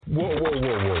Whoa.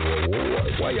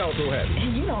 Why y'all so happy?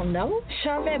 You don't know?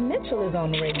 Charvette Mitchell is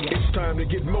on the radio. It's time to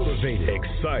get motivated,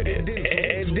 excited,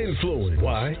 and influenced.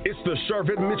 Why? It's the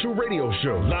Charvette Mitchell Radio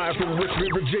Show, live from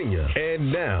Richmond, Virginia.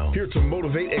 And now, here to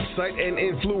motivate, excite, and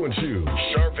influence you,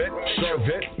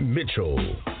 Charvette Mitchell.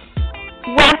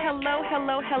 Well,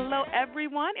 hello,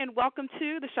 everyone, and welcome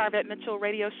to the Charvette Mitchell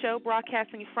Radio Show,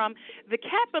 broadcasting from the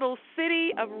capital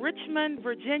city of Richmond,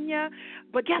 Virginia.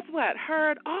 But guess what?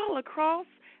 Heard all across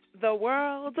the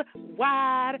world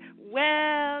wide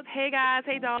web. Hey, guys.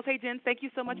 Hey, dolls. Hey, gents. Thank you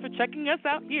so much for checking us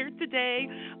out here today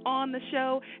on the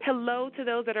show. Hello to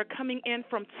those that are coming in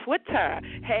from Twitter.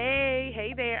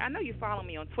 Hey there. I know you follow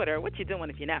me on Twitter. What you doing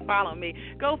if you're not following me?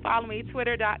 Go follow me,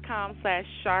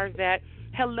 twitter.com/Charvette.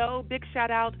 Hello, big shout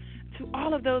out to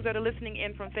all of those that are listening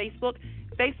in from Facebook,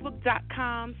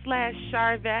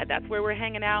 facebook.com/Charvette. That's where we're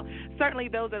hanging out. Certainly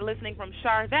those that are listening from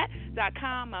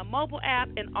Charvette.com, my mobile app,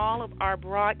 and all of our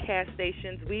broadcast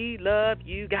stations. We love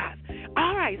you guys.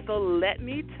 All right, so let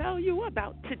me tell you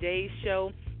about today's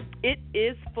show. It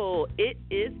is full. It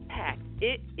is packed.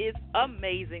 It is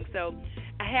amazing. So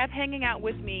I have hanging out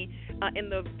with me in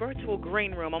the virtual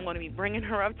green room. I'm going to be bringing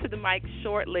her up to the mic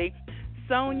shortly.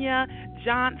 Sonia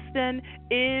Johnston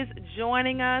is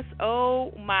joining us.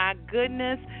 Oh, my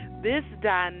goodness. This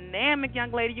dynamic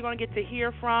young lady you're going to get to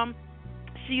hear from.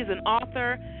 She's an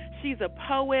author. She's a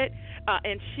poet.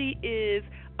 And she is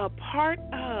a part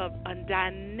of a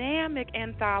dynamic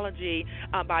anthology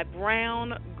by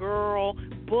Brown Girl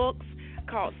Books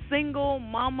called Single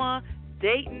Mama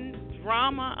Dating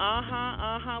Drama.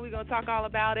 We're going to talk all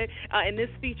about it. And this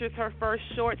features her first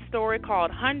short story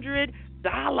called $100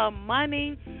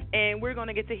 Money, and we're going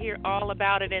to get to hear all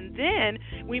about it. And then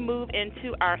we move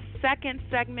into our second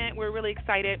segment. We're really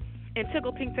excited and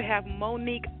tickled pink to have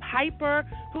Monique Piper,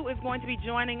 who is going to be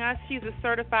joining us. She's a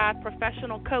certified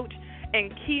professional coach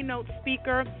and keynote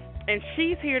speaker, and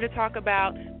she's here to talk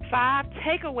about 5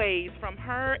 takeaways from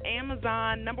her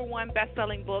Amazon #1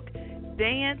 best-selling book,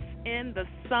 Dance in the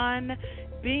Sun,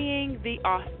 Being the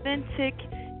Authentic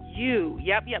You.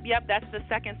 Yep, that's the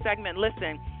second segment.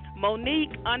 Listen,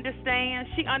 Monique understands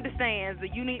the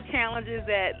unique challenges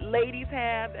that ladies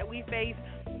have, that we face,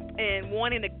 and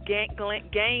wanting to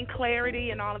gain clarity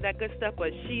and all of that good stuff,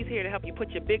 but she's here to help you put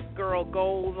your big girl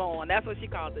goals on. That's what she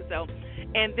calls it. So,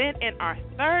 and then in our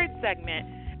third segment,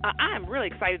 I am really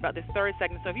excited about this third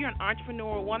segment. So if you're an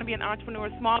entrepreneur, want to be an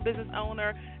entrepreneur, small business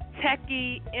owner,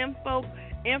 techie,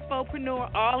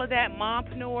 infopreneur, all of that,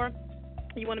 mompreneur,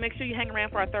 you want to make sure you hang around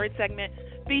for our third segment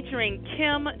featuring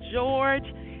Kim George,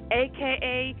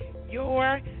 a.k.a.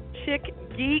 Your Chick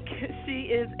Geek. She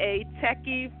is a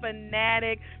techie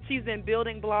fanatic. She's been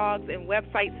building blogs and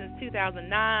websites since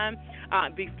 2009.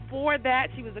 Before that,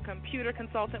 she was a computer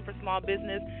consultant for small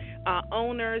business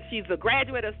owners. She's a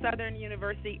graduate of Southern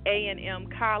University A&M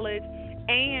College,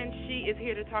 and she is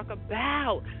here to talk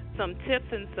about some tips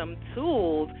and some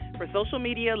tools for social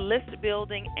media, list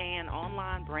building, and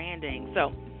online branding.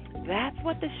 So that's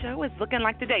what the show is looking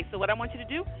like today. So what I want you to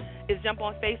do is jump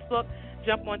on Facebook,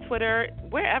 jump on Twitter,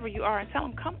 wherever you are, and tell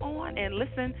them come on and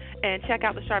listen and check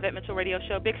out the Charvette Mitchell Radio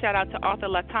Show. Big shout out to author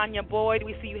LaTanya Boyd.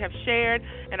 We see you have shared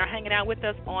and are hanging out with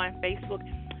us on Facebook.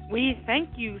 We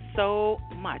thank you so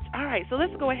much. All right, so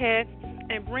let's go ahead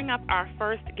and bring up our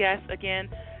first guest again,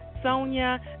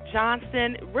 Sonia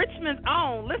Johnston, Richmond's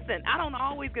own. Listen, I don't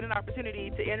always get an opportunity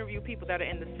to interview people that are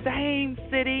in the same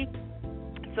city,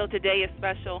 so today is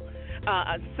special.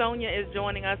 Sonia is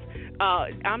joining us.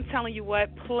 I'm telling you what,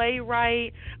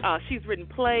 playwright. She's written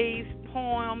plays,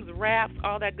 poems, raps,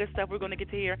 all that good stuff. We're going to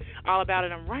get to hear all about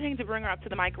it. I'm running to bring her up to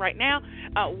the mic right now.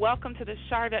 Welcome to the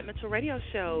Charvette Mitchell Radio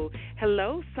Show.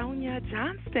 Hello, Sonia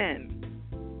Johnston.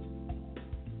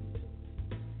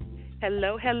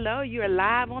 Hello. You are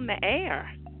live on the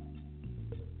air.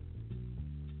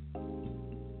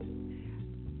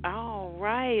 All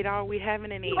right. Are we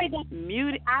having any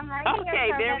muted? I'm right here.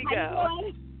 Okay, there we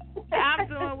go. I'm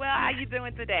doing well. How you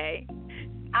doing today?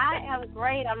 I am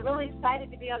great. I'm really excited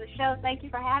to be on the show. Thank you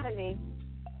for having me.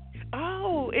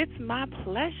 Oh, it's my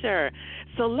pleasure.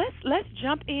 So let's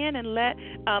jump in and let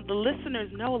the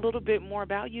listeners know a little bit more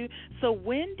about you. So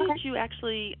when did you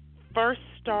actually first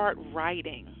start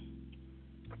writing?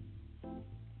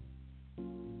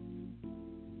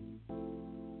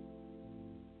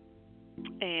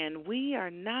 And we are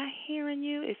not hearing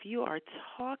you if you are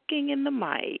talking in the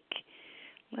mic.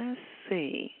 Let's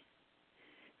see.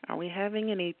 Are we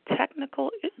having any tech technical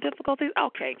difficulties.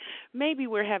 Okay, maybe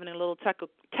we're having a little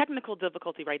technical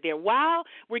difficulty right there. While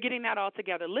we're getting that all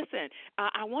together, listen,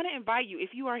 I want to invite you, if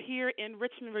you are here in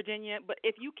Richmond, Virginia, but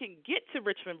if you can get to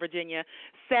Richmond, Virginia,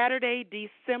 Saturday,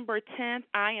 December 10th,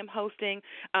 I am hosting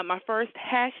my first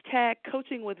hashtag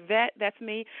Coaching with Vet, that's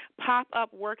me,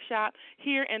 pop-up workshop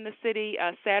here in the city,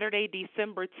 Saturday,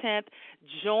 December 10th.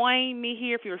 Join me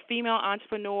here if you're a female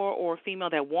entrepreneur or a female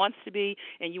that wants to be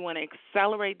and you want to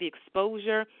accelerate the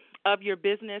exposure of your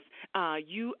business. I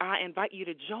invite you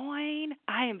to join.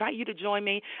 I invite you to join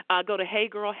me. Go to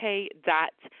heygirlhey.biz.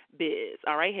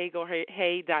 All right,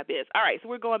 heygirlhey.biz. All right, so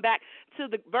we're going back to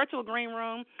the virtual green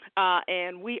room,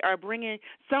 and we are bringing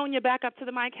Sonia back up to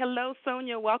the mic. Hello,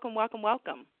 Sonia. Welcome, welcome,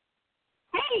 welcome.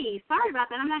 Hey, sorry about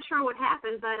that. I'm not sure what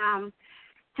happened, but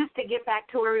just to get back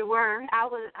to where we were, I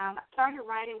started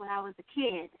writing when I was a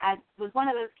kid. I was one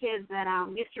of those kids that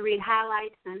used to read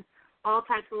highlights and all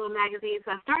types of little magazines.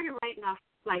 So I started writing off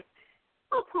like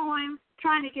little poems,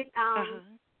 trying to get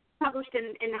published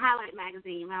in the Highlight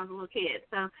magazine when I was a little kid.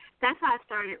 So that's how I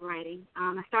started writing.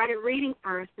 I started reading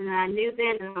first, and I knew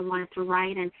then that I wanted to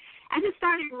write. And I just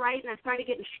started writing. I started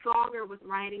getting stronger with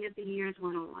writing as the years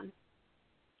went on.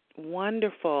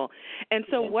 Wonderful. And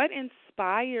so what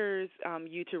inspires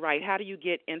you to write? How do you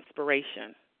get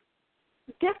inspiration?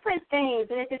 Different things,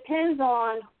 and it depends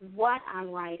on what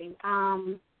I'm writing.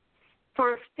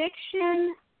 For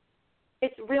fiction,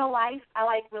 it's real life. I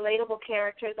like relatable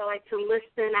characters. I like to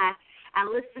listen. I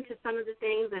listen to some of the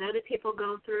things that other people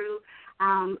go through.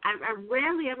 I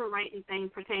rarely ever write anything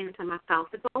pertaining to myself.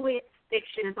 It's always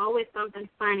fiction. It's always something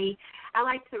funny. I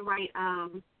like to write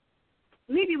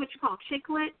maybe what you call chick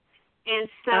lit. And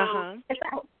so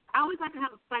I always like to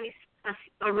have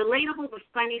a relatable but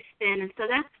funny spin. And so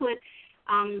that's what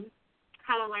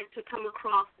how I like to come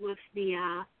across with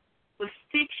with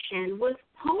fiction. With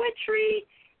poetry,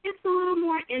 it's a little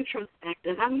more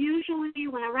introspective.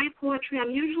 When I write poetry,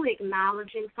 I'm usually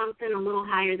acknowledging something a little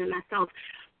higher than myself.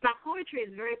 My poetry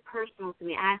is very personal to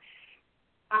me. I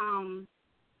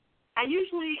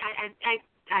usually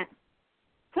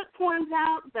put poems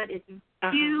out, but it's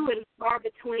few and far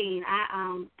between.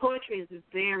 Poetry is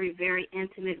very, very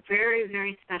intimate, very,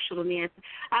 very special to me.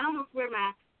 I almost wear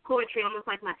my poetry almost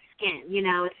like my skin. You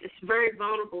know, it's very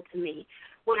vulnerable to me.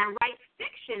 When I write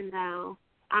fiction, though,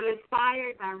 I'm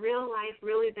inspired by real life,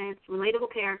 real events,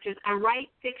 relatable characters. I write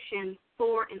fiction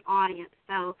for an audience.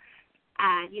 So,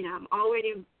 I'm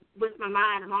already, with my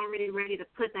mind, I'm already ready to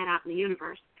put that out in the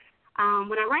universe.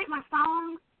 When I write my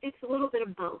songs, it's a little bit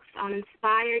of both. I'm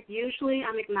inspired. Usually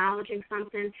I'm acknowledging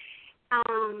something.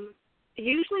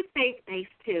 Usually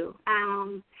faith-based, too.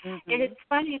 And it's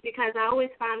funny because I always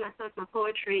find myself, my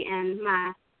poetry and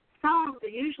my songs are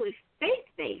usually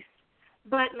faith-based,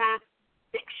 but my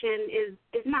fiction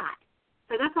is not.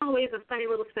 So that's always a funny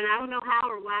little spin. I don't know how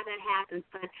or why that happens,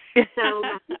 but so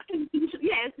my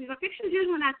fiction is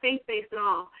usually not faith-based at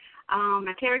all.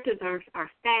 My characters are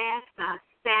fast,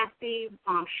 sassy,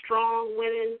 strong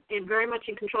women, and very much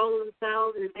in control of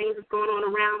themselves and the things that's going on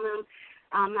around them.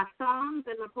 My songs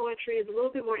and my poetry is a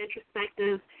little bit more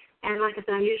introspective, and like I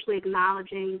said, I'm usually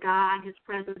acknowledging God, His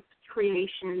presence,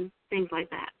 creation, things like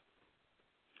that.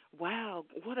 Wow,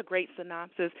 what a great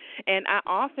synopsis. And I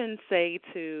often say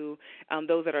to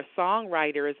those that are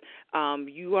songwriters,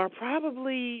 you are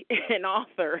probably an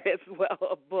author as well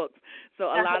of books. So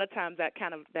a lot of times that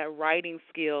writing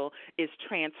skill is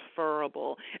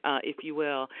transferable, if you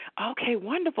will. Okay,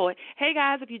 wonderful. Hey,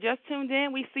 guys, if you just tuned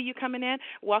in, we see you coming in.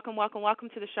 Welcome, welcome, welcome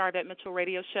to the Charvette Mitchell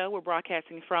Radio Show. We're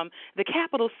broadcasting from the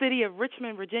capital city of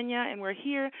Richmond, Virginia, and we're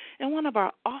here in one of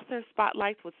our author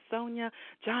spotlights with Sonia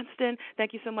Johnston.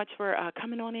 Thank you so much for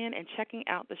coming on in and checking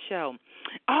out the show.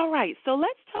 All right, so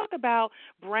let's talk about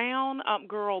Brown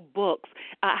Girl Books.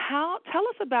 Tell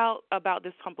us about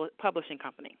this publishing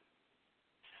company.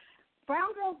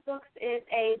 Brown Girl Books is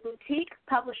a boutique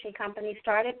publishing company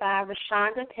started by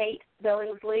Rashonda Tate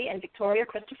Billingsley and Victoria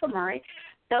Christopher Murray.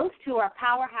 Those two are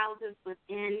powerhouses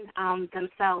within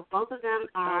themselves. Both of them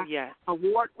are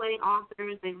award-winning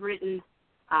authors. They've written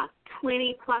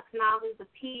 20-plus novels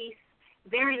apiece.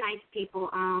 Very nice people.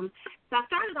 So I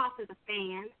started off as a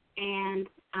fan, and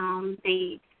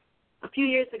a few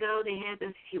years ago they had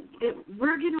this,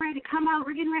 we're getting ready to come out,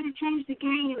 we're getting ready to change the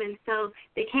game, and so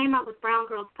they came out with Brown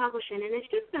Girls Publishing, and it's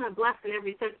just been a blessing ever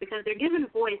since because they're giving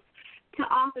a voice to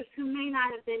authors who may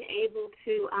not have been able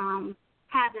to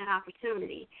have that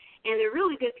opportunity. And they're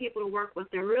really good people to work with.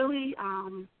 They're really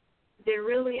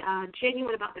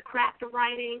genuine about the craft of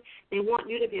writing. They want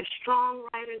you to be a strong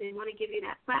writer. They want to give you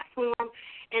that platform.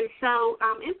 And so,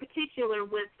 in particular,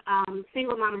 with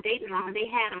Single Mama Dating Drama, they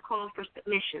had a call for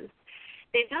submissions.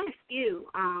 they've done a few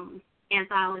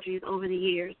anthologies over the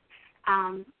years.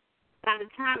 By the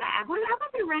time I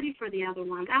wasn't ready for the other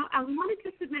ones. I wanted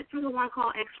to submit for the one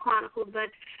called X Chronicles, but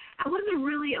I wasn't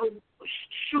really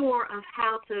sure of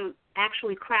how to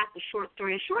actually craft a short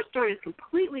story. A short story is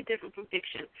completely different from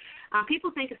fiction. People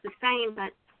think it's the same,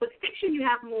 but with fiction you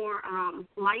have more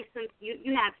license.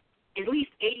 You have at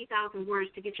least 80,000 words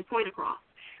to get your point across.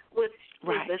 With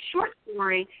a short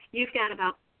story, you've got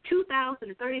about 2,000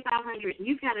 to 3,500.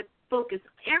 You've got to focus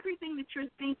everything that you're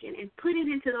thinking and put it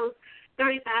into those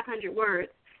 3,500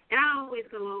 words. And I always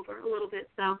go over a little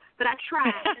bit, but I try.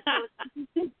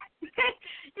 So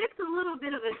it's a little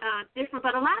bit of a different,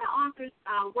 but a lot of authors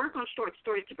work on short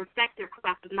stories to perfect their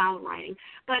craft of novel writing.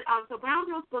 But so Brown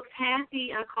Girls Books has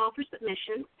the call for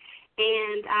submissions,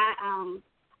 and I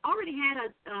already had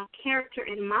a character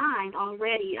in mind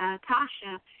already.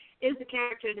 Tasha is a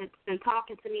character that's been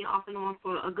talking to me off and on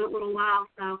for a good little while.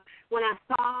 So when I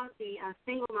saw the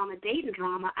single mama dating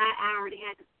drama, I already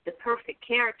had the perfect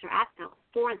character, I felt,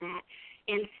 for that.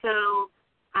 And so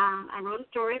I wrote a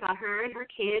story about her and her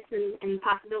kids and the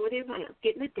possibility of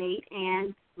getting a date,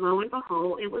 and lo and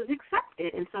behold, it was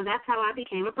accepted. And so that's how I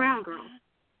became a Brown Girl.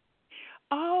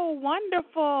 Oh,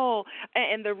 wonderful.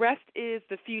 And the rest is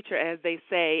the future, as they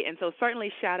say. And so certainly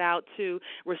shout out to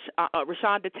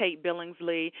Rashonda Tate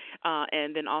Billingsley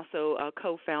and then also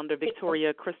co-founder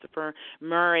Victoria Christopher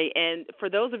Murray. And for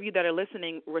those of you that are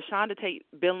listening, Rashonda Tate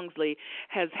Billingsley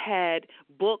has had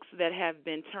books that have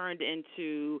been turned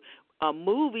into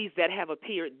movies that have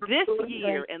appeared this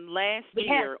year and last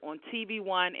year on TV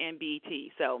One and BET.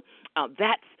 So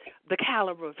that's the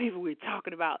caliber of people we're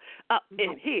talking about up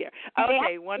in here.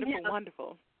 Okay,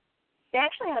 wonderful. They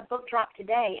actually had a book drop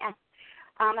today.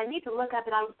 I need to look up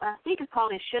it. I think it's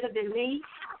called It Should Have Been Me.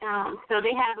 So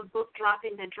they have a book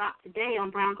dropping that dropped today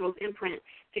on Brown Girls imprint,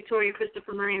 Victoria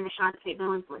Christopher Murray and Rashonda Tate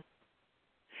Billingsley.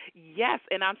 Yes,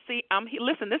 and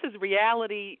listen, this is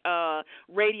reality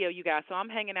radio, you guys. So I'm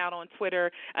hanging out on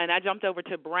Twitter, and I jumped over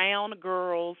to Brown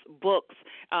Girls Books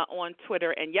on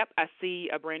Twitter, and yep, I see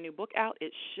a brand new book out.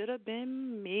 It Should Have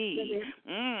Been Me.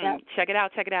 Yep. Check it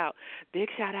out. Big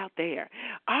shout out there.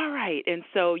 All right, and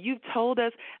so you've told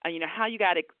us, how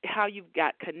you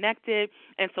got connected,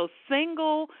 and so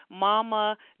Single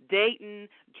Mama Dating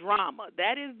Drama.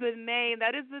 That is the name.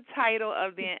 That is the title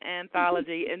of the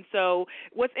anthology. And so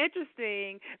what's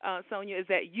interesting, Sonia, is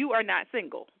that you are not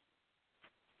single.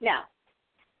 No.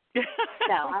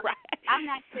 Right. I'm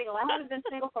not single. I haven't been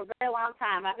single for a very long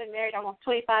time. I've been married almost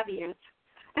 25 years.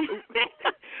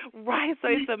 Right. So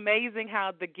it's amazing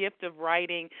how the gift of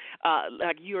writing,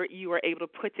 like you are able to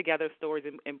put together stories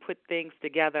and put things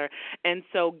together. And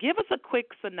so give us a quick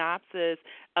synopsis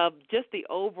of just the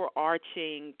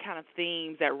overarching kind of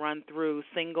themes that run through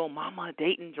Single Mama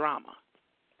Dating Drama.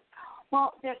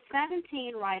 Well, there's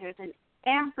 17 writers, and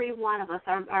every one of us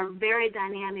are very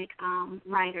dynamic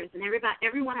writers, and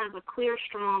everyone has a clear,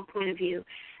 strong point of view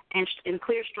and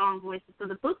clear, strong voices. So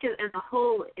the book as a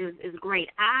whole is great.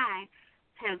 I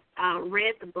have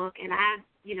read the book, and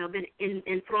I've been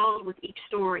enthralled with each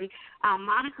story.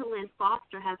 Monica Lynn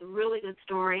Foster has a really good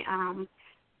story,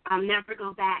 Never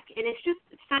Go Back. And it's just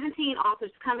 17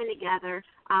 authors coming together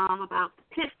about the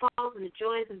pitfalls and the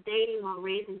joys of dating while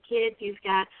raising kids. You've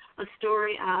got a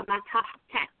story, My Top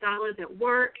Tax Dollars at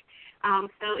Work.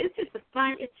 So it's just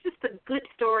a good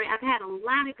story. I've had a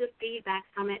lot of good feedback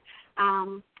from it.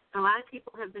 A lot of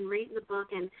people have been reading the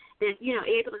book and they're,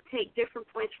 able to take different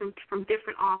points from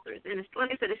different authors. And it's,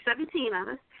 like I said, there's 17 of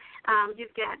us.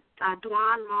 You've got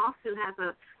Dwan Moss, who has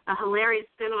a hilarious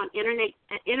spin on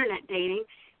internet dating.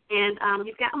 And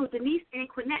you've got, Denise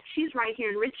Anquinette. She's right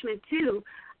here in Richmond, too.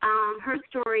 Her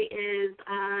story is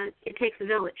It Takes a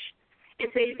Village. And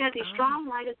so you've got these strong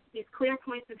writers, these clear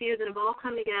points of view that have all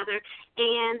come together.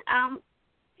 And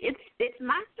it's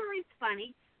my story's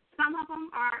funny. Some of them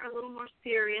are a little more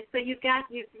serious. So it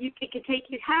can take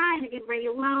you high and it can bring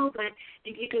you low, but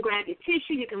you can grab your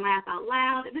tissue, you can laugh out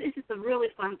loud. It's just a really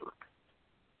fun book.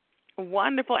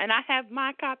 Wonderful. And I have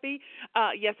my copy.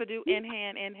 Yes, I do, in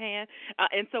hand.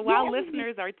 And so while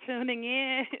listeners are tuning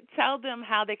in, tell them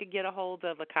how they could get a hold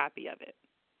of a copy of it.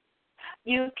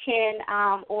 You can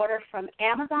order from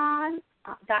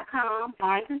Amazon.com,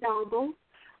 Barnes & Noble,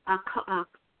 I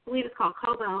believe it's called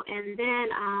Kobo, and then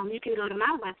you can go to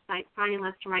my website,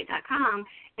 SoniaLoveToWrite.com,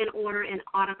 and order an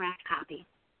autographed copy.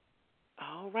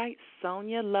 All right,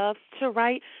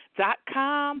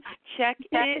 SoniaLovesToWrite.com. Check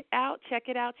it out. Check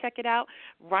it out. Check it out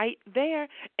right there.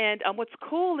 And what's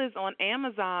cool is on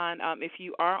Amazon, if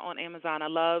you are on Amazon, I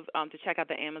love to check out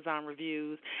the Amazon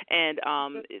reviews. And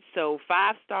so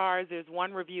 5 stars. There's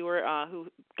one reviewer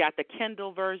who got the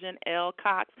Kindle version, L.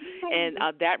 Cox, and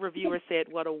that reviewer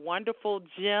said, what a wonderful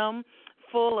gem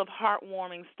full of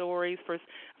heartwarming stories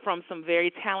from some very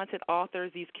talented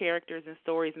authors. These characters and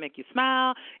stories make you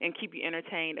smile and keep you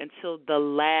entertained until the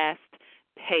last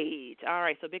page. All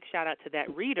right, so big shout out to that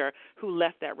reader who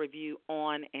left that review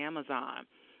on Amazon.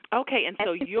 Okay, and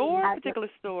so your particular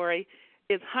story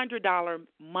is $100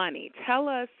 Money. Tell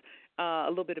us a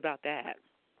little bit about that.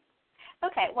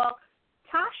 Okay, well,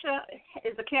 Tasha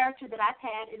is a character that I've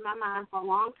had in my mind for a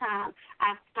long time.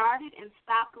 I've started and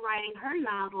stopped writing her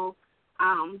novel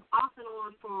off and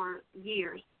on for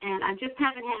years, and I just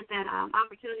haven't had that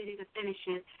opportunity to finish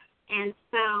it. And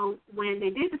so when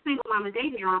they did the Single Mama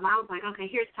Dating Drama, I was like, okay,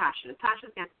 here's Tasha. Tasha's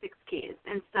got 6 kids.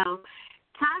 And so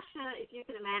Tasha, if you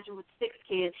can imagine, with 6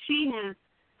 kids, she has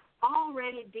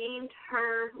already deemed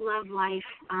her love life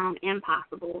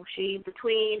impossible. She,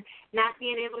 between not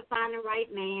being able to find the right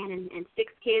man and 6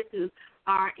 kids who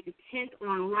are intent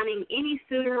on running any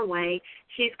suitor away,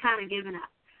 she's kind of given up.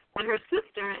 But her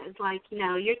sister is like,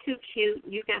 you're too cute.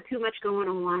 You've got too much going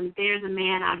on. There's a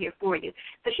man out here for you.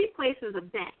 So she places a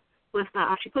bet with,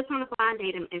 she puts her on a blind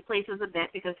date and places a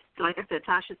bet because, like I said,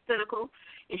 Tasha's cynical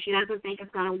and she doesn't think it's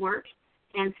going to work.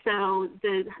 And so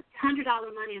the $100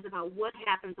 money is about what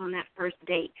happens on that first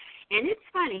date. And it's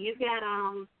funny. You've got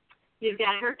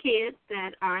her kids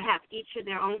that have each of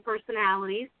their own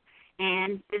personalities.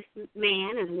 And this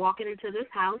man is walking into this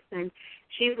house, and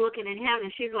she's looking at him,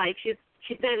 and she's like, she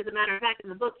said, as a matter of fact, in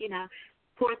the book,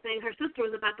 poor thing, her sister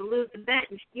was about to lose the bet,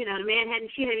 and the man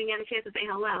hadn't even got a chance to say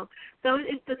hello. So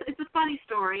it's a funny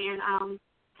story, and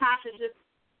Tasha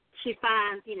she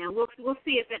finds, we'll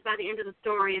see if by the end of the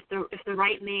story if the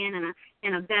right man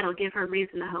and a bet will give her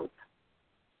reason to hope.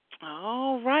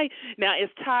 All right. Now,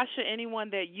 is Tasha anyone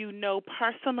that you know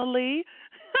personally?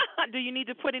 Do you need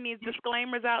to put any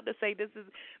disclaimers out to say this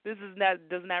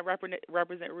does not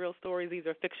represent real stories? These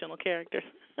are fictional characters.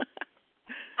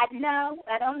 I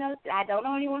don't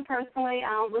know anyone personally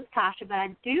with Tasha, but I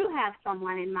do have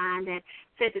someone in mind that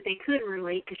said that they could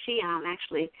relate because she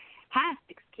actually has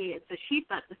 6 kids, so she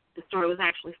thought the story was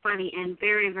actually funny and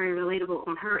very, very relatable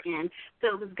on her end. So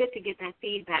it was good to get that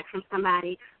feedback from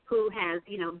somebody who has,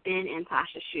 been in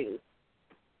Tasha's shoes.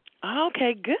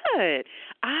 Okay, good.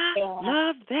 I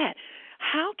love that.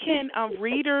 How can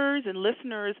readers and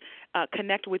listeners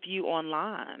connect with you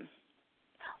online?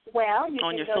 Well, you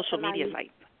on can your go social to media sites.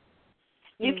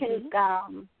 You can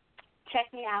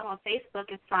check me out on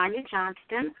Facebook at Sonia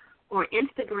Johnston, or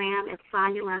Instagram at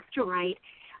Sonia Loves to Write,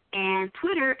 and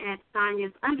Twitter at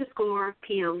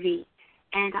Sonia's_POV.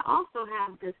 And I also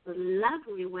have this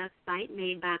lovely website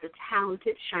made by the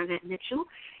talented Charvette Mitchell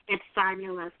at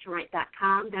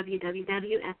SoniaLovesToWrite.com,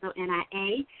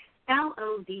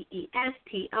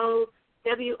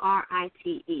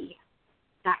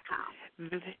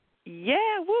 www.SoniaLovesToWrite.com.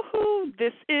 Yeah, woohoo.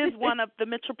 This is one of the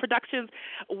Mitchell Productions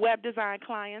web design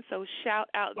clients, so shout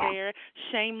out there.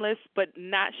 Shameless, but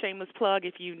not shameless plug.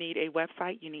 If you need a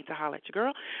website, you need to holler at your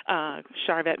girl,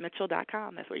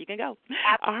 CharvetteMitchell.com. That's where you can go.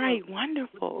 Absolutely. All right,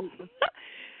 wonderful.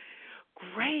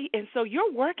 Great. And so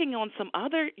you're working on some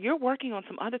other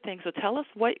things. So tell us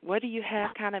what do you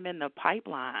have kind of in the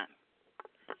pipeline?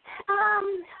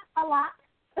 A lot.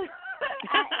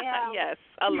 Yes,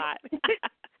 a lot.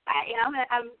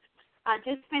 I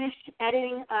just finished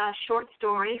editing a short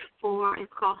story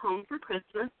it's called Home for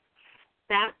Christmas.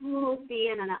 That will be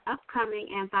in an upcoming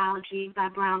anthology by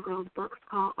Brown Girls Books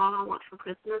called All I Want for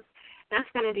Christmas. That's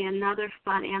going to be another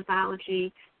fun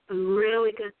anthology, some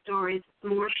really good stories,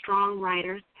 more strong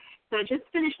writers. So I just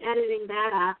finished editing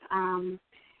that up.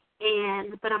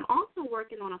 But I'm also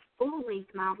working on a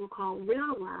full-length novel called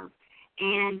Real Love,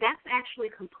 and that's actually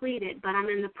completed, but I'm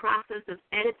in the process of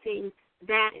editing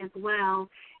that as well.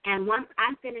 And once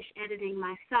I finish editing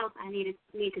myself, I need to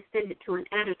send it to an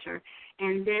editor.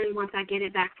 And then once I get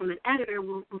it back from an editor,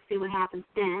 we'll see what happens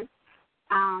then.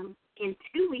 In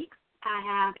 2 weeks, I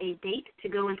have a date to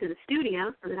go into the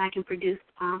studio so that I can produce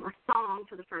a song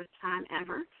for the first time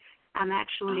ever. I'm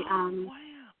actually, wow.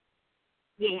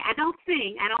 Yeah, I don't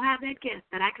sing. I don't have that gift,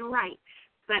 but I can write.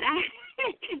 But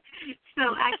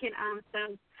so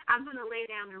I'm going to lay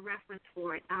down a reference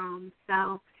for it.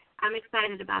 So I'm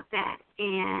excited about that.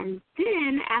 And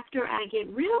then after I get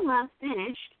Real Love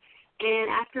finished, and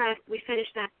after we finish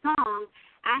that song,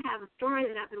 I have a story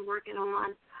that I've been working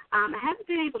on I haven't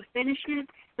been able to finish it,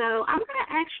 so I'm going to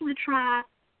actually try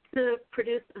to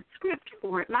produce a script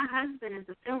for it. My husband is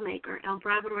a filmmaker,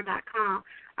 elbravador.com.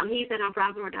 He's at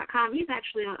elbravador.com. He's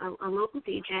actually a local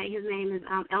DJ. His name is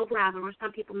El Bravador.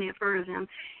 Some people may have heard of him.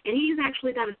 And he's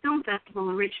actually done a film festival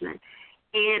in Richmond.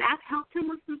 And I've helped him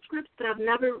with some scripts, but I've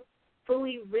never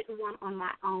fully written one on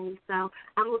my own. So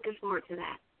I'm looking forward to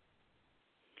that.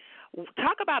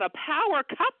 Talk about a power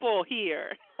couple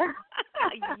here.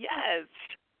 Yes.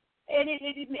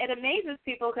 It amazes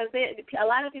people because a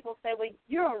lot of people say, well,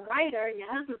 you're a writer and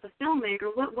your husband's a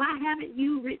filmmaker. Why haven't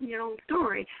you written your own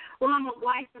story? Well, I'm a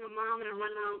wife and a mom and I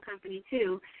run my own company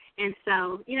too. And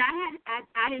so,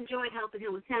 I enjoyed helping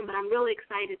him with him, but I'm really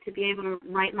excited to be able to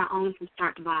write my own from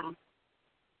start to bottom.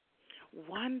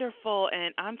 Wonderful,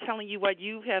 and I'm telling you what,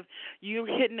 you're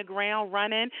hitting the ground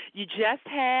running. You just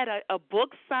had a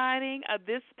book signing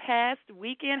this past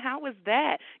weekend. How was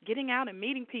that, getting out and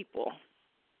meeting people?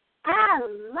 I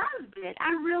loved it.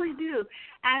 I really do.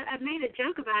 I made a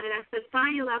joke about it. I said,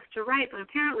 Sonia loves to write, but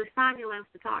apparently Sonia loves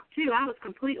to talk, too. I was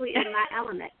completely in my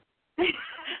element.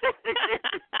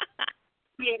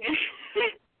 Yeah.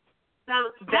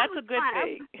 So that's a good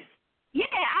thing. Yeah,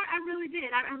 I really did.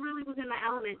 I really was in my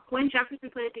element. Gwen Jefferson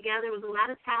put it together. There was a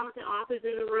lot of talented authors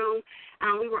in the room.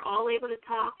 We were all able to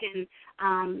talk and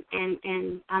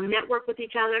network with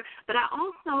each other. But I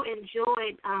also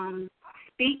enjoyed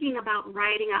speaking about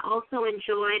writing. I also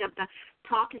enjoyed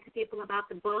talking to people about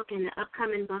the book and the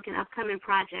upcoming book and upcoming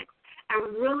projects. I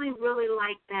really, really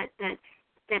liked that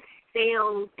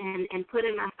sales and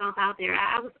putting myself out there.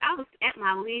 I was at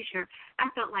my leisure. I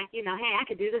felt like, hey, I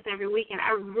could do this every weekend.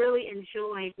 I really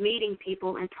enjoyed meeting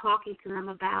people and talking to them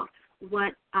about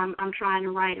what I'm trying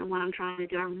to write and what I'm trying to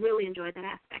do. I really enjoyed that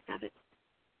aspect of it.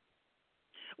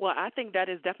 Well, I think that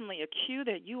is definitely a cue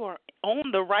that you are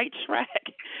on the right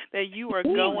track, that you are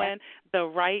going the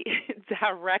right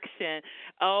direction.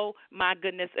 Oh, my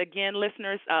goodness. Again,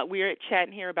 listeners, we're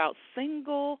chatting here about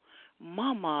single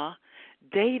mama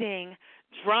dating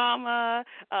drama.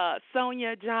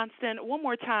 Sonia, Johnston, one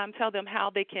more time, tell them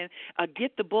how they can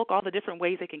get the book, all the different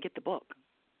ways they can get the book.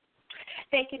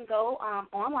 They can go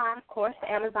online, of course,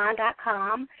 to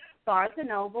Amazon.com, Barnes &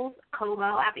 Noble, Kobo.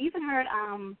 I've even heard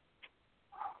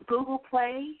Google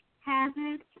Play has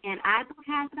it, and iBook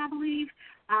has it, I believe.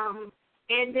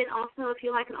 And then also, if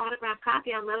you like an autographed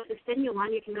copy, I'd love to send you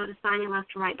one. You can go to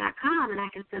SoniaLoveToWrite.com, and I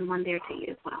can send one there to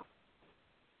you as well.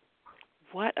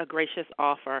 What a gracious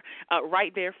offer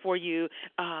right there for you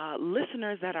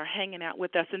listeners that are hanging out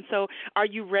with us. And so are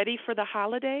you ready for the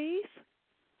holidays?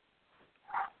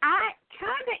 I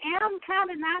kind of am,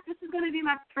 kind of not. This is going to be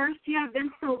my first year. I've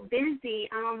been so busy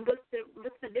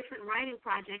with the different writing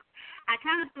projects. I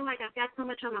kind of feel like I've got so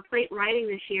much on my plate writing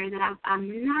this year that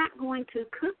I'm not going to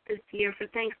cook this year for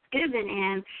Thanksgiving.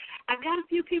 And I've got a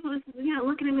few people that's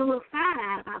looking at me a little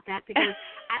side-eyed about that because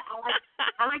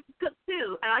I like to cook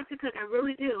too. I like to cook. I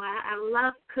really do. I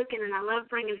love cooking and I love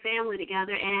bringing family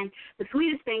together. And the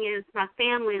sweetest thing is my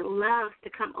family loves to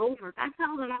come over. If I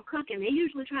tell them I'm cooking, they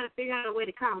usually try to figure out a way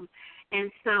to come.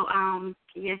 And so,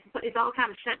 yes, it's all kind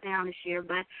of shut down this year.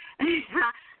 But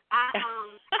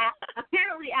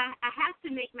apparently I have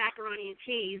to make macaroni and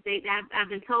cheese. I've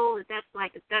been told that's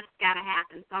got to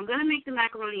happen. So I'm going to make the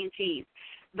macaroni and cheese,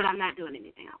 but I'm not doing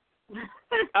anything else.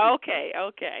 Okay.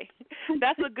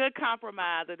 That's a good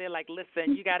compromise. They're like,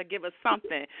 listen, you got to give us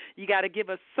something. You got to give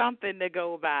us something to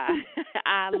go by.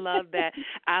 I love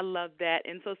that.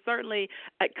 And so certainly,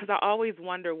 because I always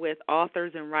wonder with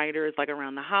authors and writers, like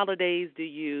around the holidays, do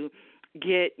you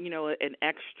get, an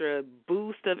extra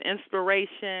boost of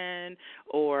inspiration,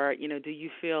 or, do you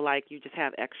feel like you just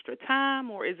have extra time,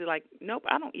 or is it like, nope,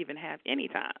 I don't even have any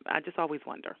time? I just always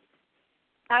wonder.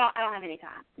 I don't have any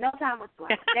time. No time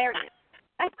whatsoever. There it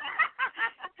is.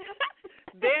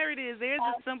 There it is. There's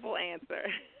a simple answer.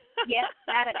 Yes,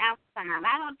 at an ounce time.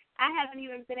 I haven't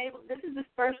even been able. This is the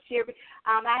first year.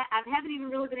 I haven't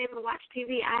even really been able to watch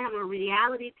TV. I am a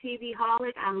reality TV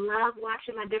holic. I love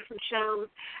watching my different shows.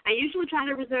 I usually try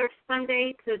to reserve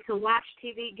Sunday to watch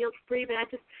TV guilt free, but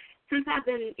since I've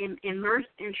been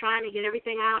immersed in trying to get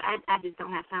everything out, I just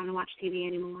don't have time to watch TV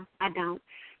anymore. I don't.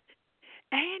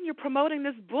 And you're promoting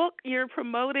this book. You're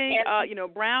promoting,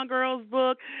 Brown Girl's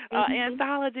book,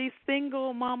 anthology,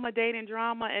 Single Mama Dating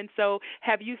Drama. And so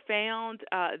have you found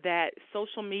that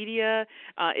social media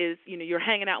is, you're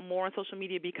hanging out more on social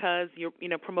media because you're,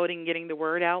 promoting and getting the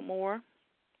word out more?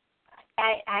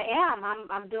 I am.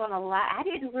 I'm doing a lot. I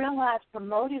didn't realize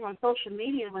promoting on social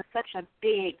media was such a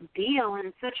big deal and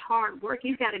it's such hard work.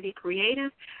 You've got to be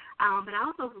creative, but I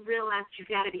also realized you've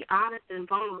got to be honest and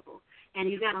vulnerable, and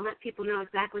you've got to let people know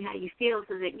exactly how you feel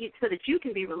so that you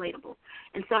can be relatable.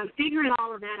 And so I'm figuring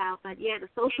all of that out. But yeah, the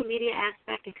social media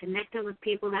aspect and connecting with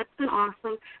people, that's been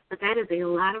awesome, but that is a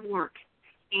lot of work.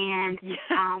 And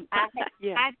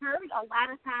I've heard a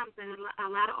lot of times that a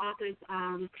lot of authors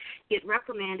get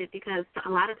reprimanded because a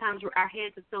lot of times our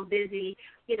heads are so busy,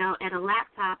 at a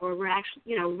laptop or we're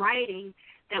actually, writing,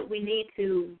 that we need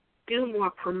to do more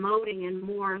promoting and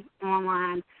more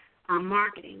online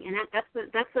marketing. And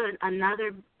that's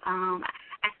another,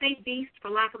 I say beast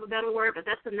for lack of a better word, but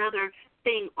that's another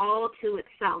thing all to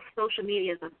itself. Social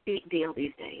media is a big deal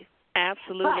these days.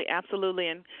 Absolutely, but absolutely.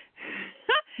 And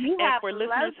you have for a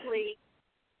listeners,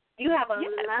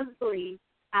 lovely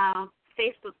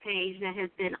Facebook page that has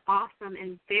been awesome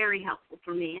and very helpful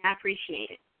for me. I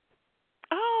appreciate it.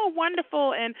 Oh,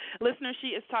 wonderful. And listeners, she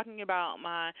is talking about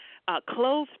my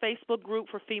closed Facebook group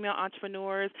for female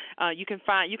entrepreneurs. You can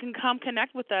come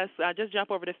connect with us. Just jump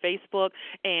over to Facebook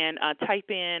and type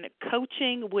in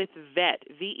Coaching with Vet,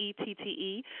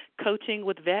 VETTE, Coaching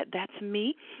with Vet. That's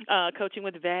me, Coaching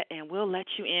with Vet, and we'll let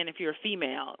you in if you're a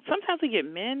female. Sometimes we get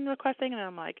men requesting, and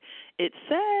I'm like, it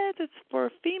says it's for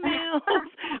females.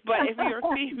 But if you're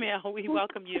a female, we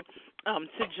welcome you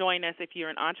to join us if you're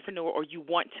an entrepreneur or you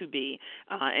want to be.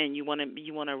 And you want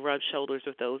to rub shoulders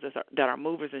with those that are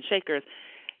movers and shakers.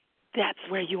 That's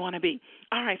where you want to be.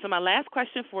 All right, so my last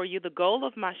question for you, the goal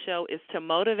of my show is to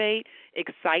motivate,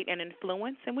 excite, and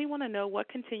influence, and we want to know what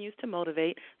continues to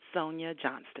motivate Sonia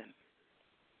Johnston.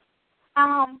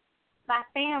 My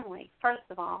family, first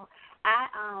of all.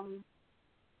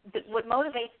 What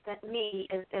motivates me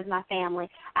is my family.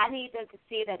 I need them to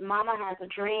see that Mama has a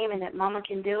dream and that Mama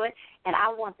can do it, and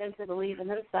I want them to believe in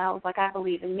themselves like I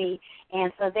believe in me.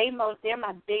 And so they're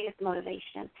my biggest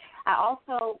motivation. I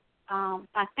also,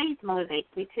 my faith motivates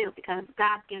me too because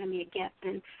God's given me a gift,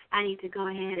 and I need to go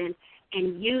ahead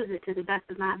and use it to the best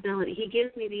of my ability. He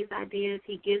gives me these ideas.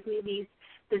 He gives me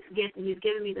this gift, and He's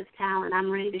given me this talent.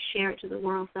 I'm ready to share it to the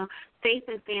world. So faith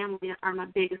and family are my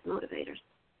biggest motivators.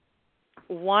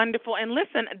 Wonderful. And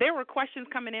listen, there were questions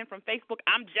coming in from Facebook.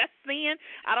 I'm just seeing.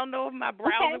 I don't know if my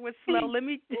browser was slow. Let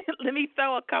me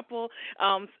throw a couple.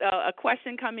 A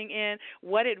question coming in.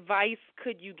 What advice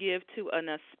could you give to an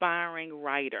aspiring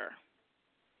writer?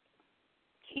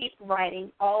 Keep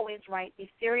writing. Always write. Be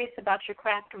serious about your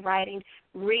craft of writing.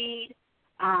 Read.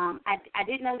 I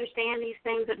didn't understand these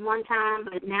things at one time,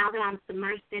 but now that I'm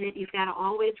submersed in it, you've got to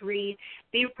always read.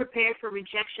 Be prepared for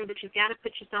rejection, but you've got to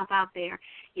put yourself out there.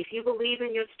 If you believe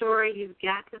in your story, you've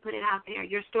got to put it out there.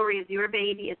 Your story is your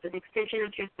baby. It's an extension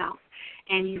of yourself,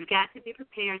 and you've got to be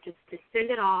prepared to send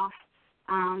it off.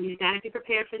 You've got to be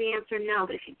prepared for the answer no,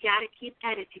 but if you've got to keep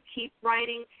at it, if you keep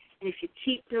writing, and if you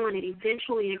keep doing it,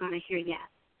 eventually you're going to hear yes.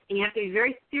 And you have to be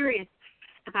very serious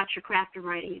about your craft of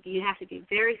writing. You have to be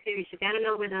very serious. You've got to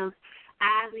know where those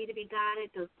I's need to be dotted,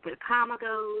 where the comma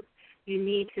goes. You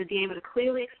need to be able to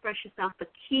clearly express yourself, but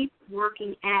keep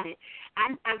working at it.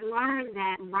 I've learned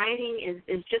that writing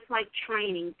is just like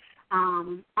training,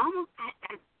 almost,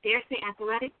 I dare say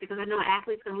athletic, because I know an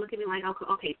athlete's going to look at me like,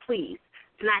 okay, please.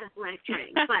 It's not athletic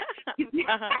training, but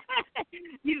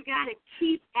you've got to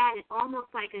keep at it, almost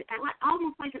like an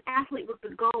athlete with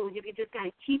the goal. You just got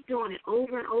to keep doing it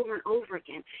over and over and over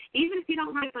again. Even if you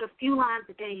don't write but a few lines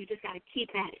a day, you just got to keep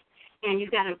at it. And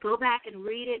you've got to go back and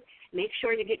read it, make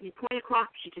sure you're getting your point across,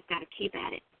 but you just got to keep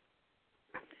at it.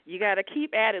 You got to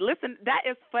keep at it. Listen, that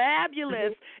is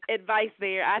fabulous advice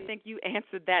there. I think you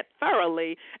answered that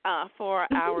thoroughly for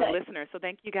our listeners. So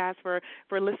thank you guys for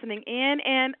listening in.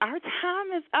 And our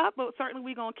time is up, but certainly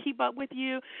we're going to keep up with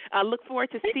you. Look forward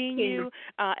to seeing you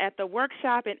at the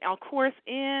workshop and, of course,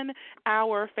 in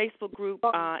our Facebook group,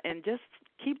 and just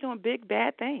keep doing big,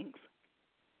 bad things.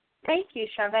 Thank you,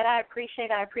 Charvette. I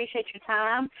appreciate your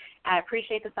time. I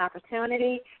appreciate this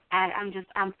opportunity. I'm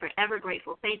forever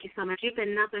grateful. Thank you so much. You've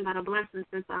been nothing but a blessing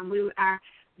since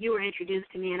you were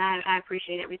introduced to me, and I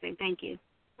appreciate everything. Thank you.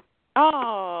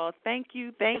 Oh, thank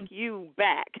you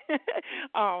back.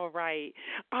 All right,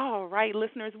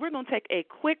 listeners, we're going to take a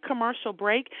quick commercial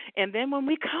break, and then when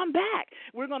we come back,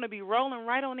 we're going to be rolling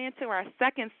right on into our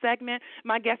second segment.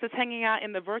 My guest is hanging out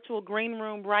in the virtual green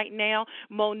room right now.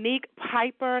 Monique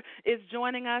Piper is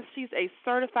joining us. She's a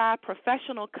certified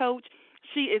professional coach.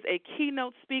 She is a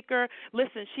keynote speaker.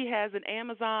 Listen, she has an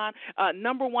Amazon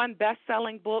 #1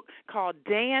 best-selling book called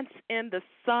Dance in the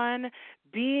Sun,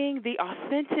 being the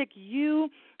authentic you.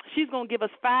 She's going to give us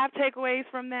 5 takeaways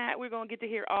from that. We're going to get to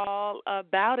hear all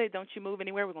about it. Don't you move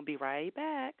anywhere. We're going to be right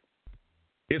back.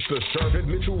 It's the Charvette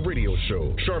Mitchell Radio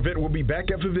Show. Charvette will be back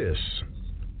after this.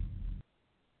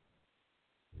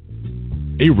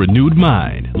 A Renewed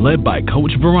Mind, led by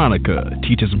Coach Veronica,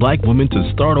 teaches black women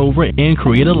to start over and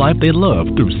create a life they love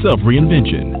through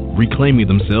self-reinvention, reclaiming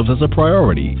themselves as a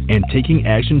priority, and taking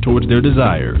action towards their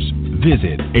desires.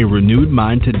 Visit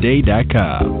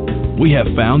arenewedmindtoday.com. We have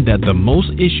found that the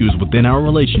most issues within our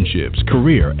relationships,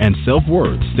 career, and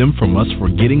self-worth stem from us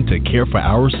forgetting to care for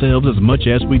ourselves as much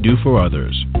as we do for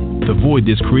others. The void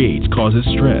this creates causes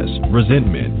stress,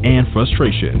 resentment, and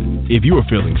frustration. If you are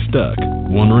feeling stuck,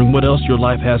 wondering what else your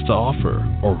life has to offer,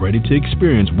 or ready to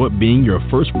experience what being your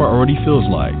first priority feels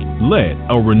like, let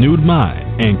A Renewed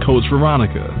Mind and Coach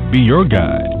Veronica be your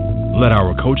guide. Let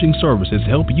our coaching services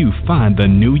help you find the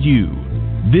new you.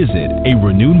 Visit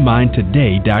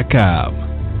arenewedmindtoday.com.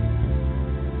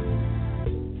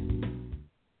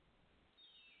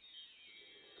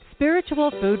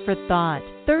 Spiritual Food for Thought,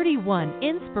 31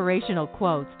 inspirational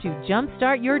quotes to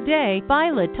jumpstart your day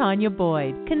by LaTanya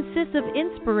Boyd, consists of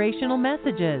inspirational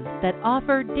messages that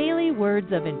offer daily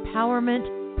words of empowerment,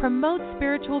 promote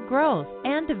spiritual growth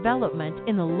and development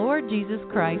in the Lord Jesus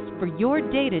Christ for your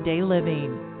day-to-day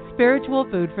living. Spiritual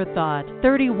Food for Thought,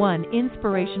 31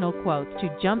 inspirational quotes to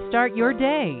jumpstart your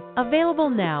day.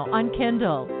 Available now on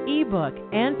Kindle, ebook,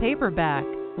 and paperback.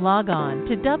 Log on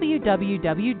to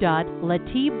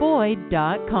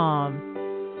www.latboyd.com.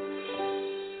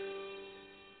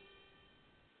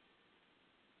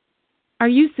 Are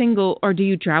you single or do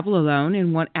you travel alone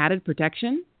and want added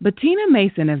protection? Bettina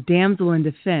Mason of Damsel in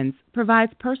Defense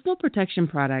provides personal protection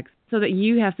products so that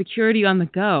you have security on the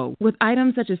go with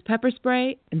items such as pepper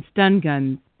spray and stun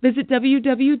guns. Visit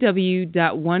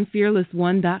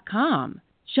www.onefearlessone.com.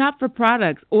 Shop for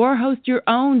products or host your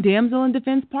own Damsel in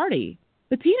Defense party.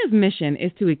 Bettina's mission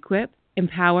is to equip,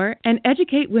 empower, and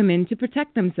educate women to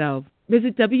protect themselves.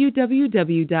 Visit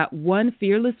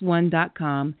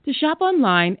www.onefearlessone.com to shop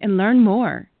online and learn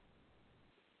more.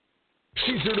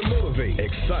 She's here to motivate,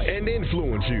 excite, and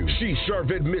influence you. She's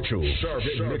Charvette Mitchell.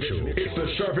 It's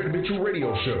the Charvette Mitchell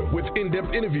Radio Show with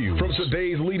in-depth interviews from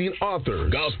today's leading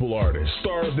authors, gospel artists,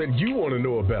 stars that you want to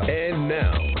know about. And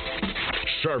now,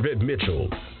 Charvette Mitchell.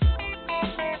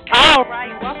 All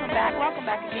right, welcome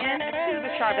back again to the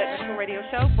Charvette Mitchell Radio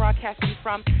Show, broadcasting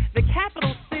from the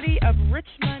capital city of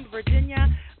Richmond, Virginia.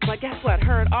 But guess what?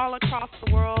 Heard all across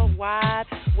the world wide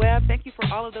web. Thank you for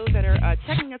all of those that are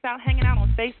checking us out, hanging out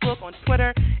on Facebook, on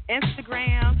Twitter,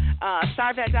 Instagram,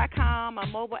 Charvette.com, a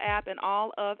mobile app, and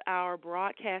all of our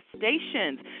broadcast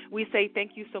stations. We say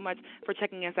thank you so much for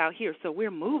checking us out here. So we're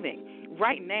moving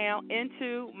right now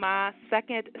into my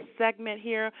second segment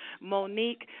here.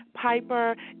 Monique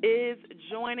Piper is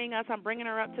joining us. I'm bringing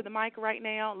her up to the mic right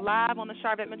now, live on the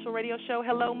Charvette Mitchell Radio Show.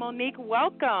 Hello, Monique.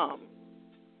 Welcome.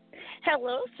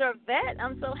 Hello, Charvette.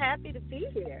 I'm so happy to be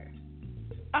here.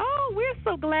 Oh, we're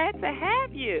so glad to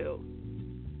have you.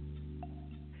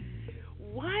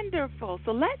 Wonderful.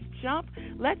 So let's jump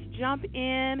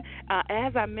in.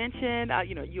 As I mentioned,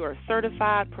 you're a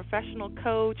certified professional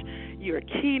coach. You're a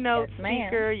keynote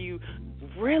speaker. You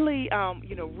really are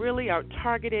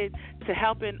targeted to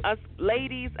helping us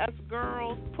ladies, us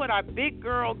girls, put our big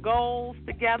girl goals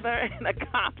together and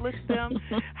accomplish them.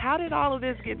 How did all of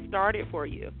this get started for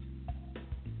you?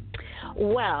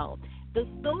 Well, the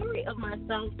story of my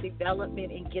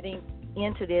self-development and getting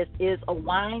into this is a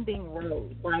winding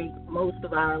road, like most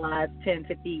of our lives tend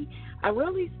to be. I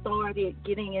really started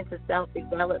getting into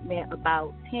self-development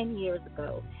about 10 years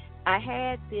ago. I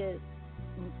had this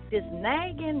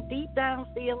nagging, deep-down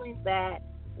feeling that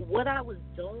what I was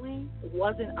doing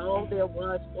wasn't all there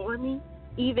was for me,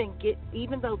 even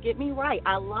though, get me right,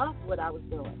 I loved what I was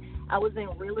doing. I was in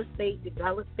real estate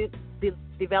development.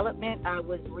 I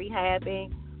was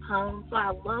rehabbing homes, so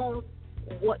I loved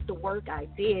the work I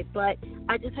did. But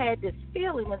I just had this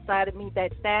feeling inside of me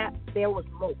that there was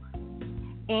more.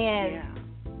 And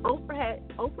Oprah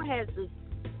has this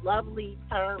lovely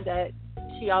term that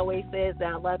she always says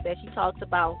that I love, that she talks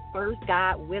about first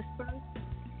God whispers,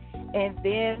 and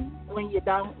then when you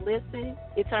don't listen,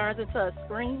 it turns into a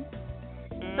scream.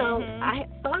 So I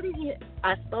started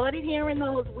hearing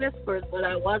those whispers, but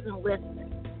I wasn't listening.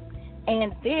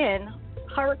 And then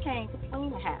Hurricane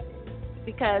Katrina happened,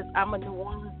 because I'm a New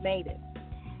Orleans native.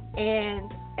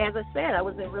 And as I said, I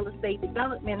was in real estate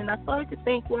development, and I started to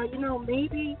think, well,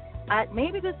 maybe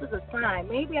this is a sign.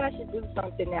 Maybe I should do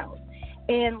something else.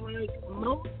 And like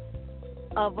most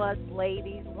of us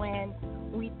ladies, when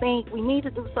we think we need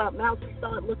to do something else, we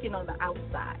start looking on the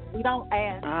outside. We don't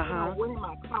ask, what am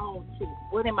I called to?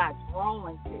 What am I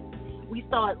drawn to? We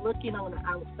start looking on the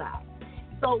outside.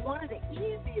 So one of the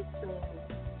easiest things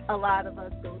a lot of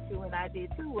us go to, and I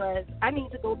did too, was I need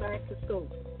to go back to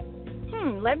school.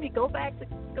 Let me go back to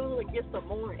school and get some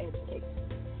more education.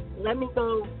 Let me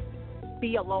go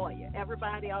be a lawyer.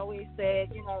 Everybody always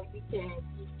said,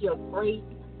 you're great,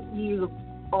 you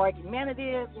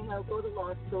argumentative, go to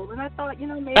law school. And I thought,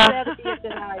 maybe that would be a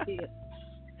good idea.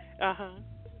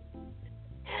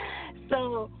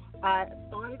 So I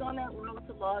started on that road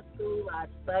to law school. I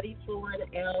studied for the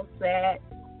LSAT.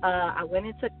 I went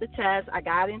and took the test. I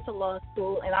got into law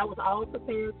school, and I was all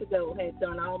prepared to go. Had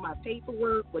done all my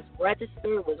paperwork, was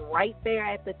registered, was right there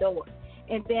at the door.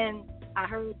 And then I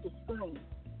heard the scream.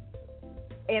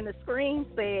 And the scream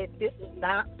said, this is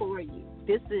not for you.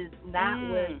 This is not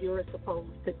where you're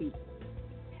supposed to be.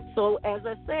 So as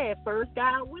I said, first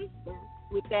God whispered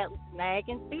with that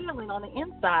nagging feeling on the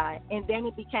inside, and then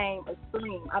it became a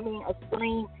scream. I mean, a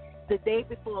scream the day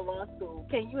before law school.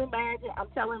 Can you imagine? I'm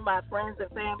telling my friends and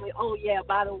family, oh, yeah,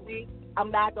 by the way,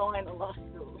 I'm not going to law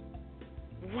school.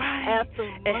 Right. After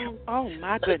months. Oh,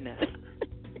 my goodness.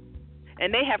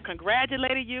 And they have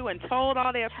congratulated you and told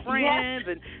all their friends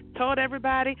and told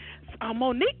everybody,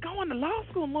 Monique going to law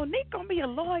school. Monique going to be a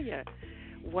lawyer.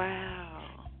 Wow.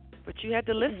 But you had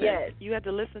to listen. Yes. You had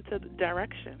to listen to the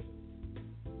direction.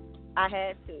 I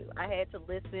had to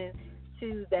listen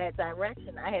to that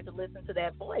direction. I had to listen to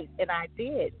that voice, and I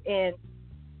did. And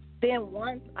then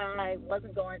once I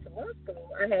wasn't going to law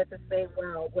school, I had to say,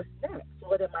 well, what's next?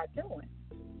 What am I doing?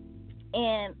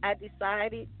 And I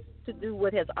decided to do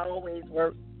what has always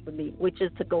worked for me, which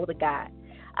is to go to God.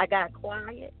 I got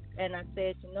quiet, and I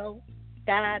said,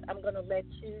 God, I'm going to let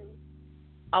you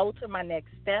alter my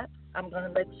next steps. I'm going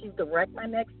to let you direct my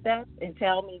next steps and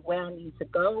tell me where I need to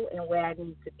go and where I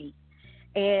need to be.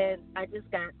 And I just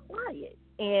got quiet.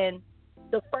 And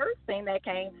the first thing that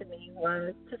came to me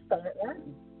was to start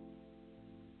running.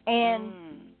 And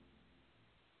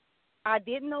I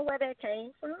didn't know where that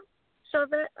came from. So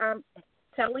that I'm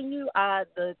telling you,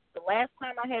 the last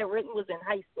time I had written was in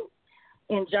high school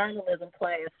in journalism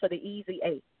class for the Easy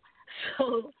 8.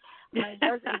 So my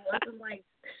husband wasn't like,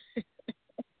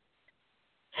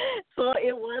 so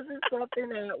it wasn't something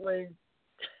that was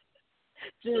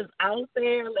just out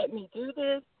there, let me do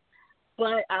this.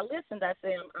 But I listened. I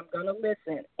said, I'm going to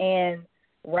listen. And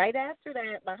right after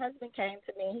that, my husband came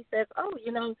to me and he says,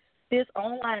 this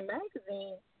online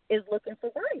magazine is looking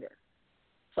for writers.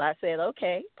 So I said,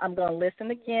 okay, I'm going to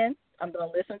listen again. I'm going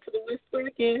to listen to the whisper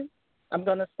again. I'm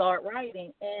going to start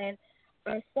writing. And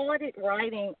I started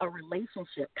writing a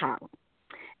relationship column.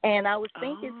 And I was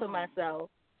thinking to myself,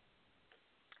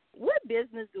 what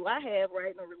business do I have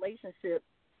writing a relationship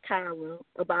column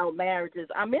about marriages?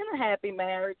 I'm in a happy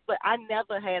marriage, but I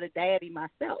never had a daddy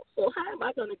myself. So how am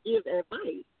I going to give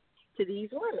advice to these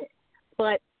women?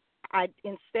 But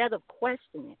instead of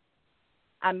questioning,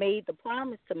 I made the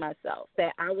promise to myself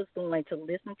that I was going to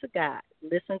listen to God,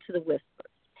 listen to the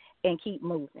whispers, and keep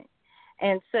moving.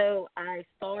 And so I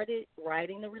started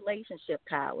writing the relationship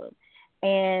column,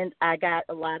 and I got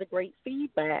a lot of great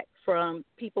feedback from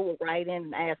people who would write in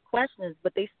and ask questions,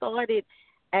 but they started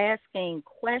asking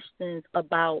questions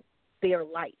about their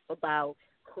life, about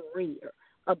career,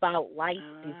 about life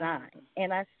design.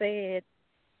 And I said,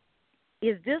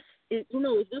 is this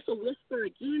a whisper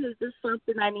again? Is this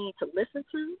something I need to listen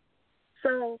to?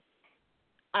 So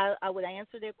I would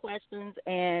answer their questions,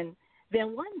 and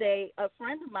then one day a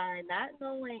friend of mine, not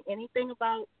knowing anything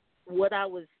about what I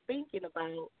was thinking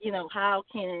about, how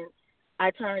can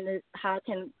I turn this,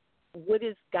 what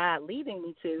is God leading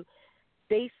me to,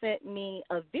 they sent me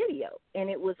a video, and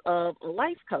it was of a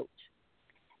life coach.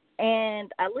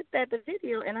 And I looked at the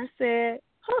video, and I said,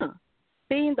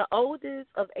 being the oldest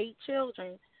of 8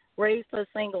 children, raised a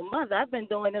single mother, I've been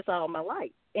doing this all my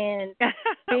life. And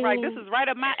right, this is right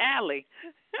up my alley.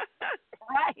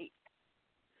 Right.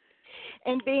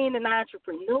 And being an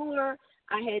entrepreneur,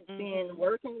 I had been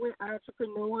working with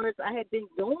entrepreneurs. I had been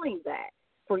doing that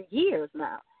for years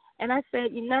now. And I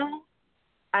said,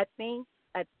 I think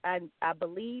I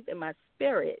believe in my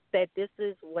spirit that this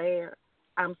is where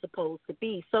I'm supposed to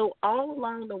be. So all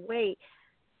along the way,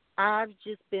 I've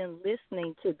just been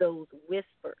listening to those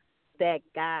whispers that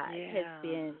God has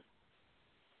been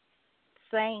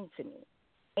saying to me,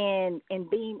 and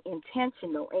being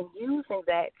intentional and using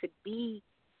that to be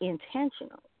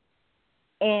intentional.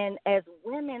 And as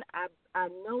women, I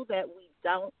know that we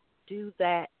don't do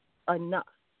that enough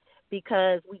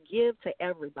because we give to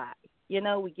everybody.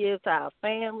 We give to our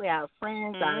family, our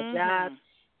friends, our jobs,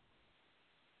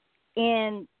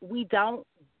 And we don't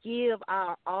give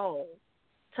our all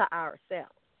to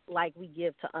ourselves like we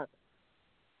give to others.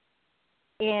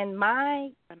 And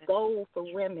my goal for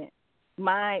women,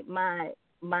 my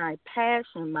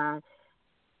passion, my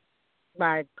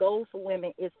goal for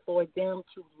women is for them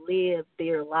to live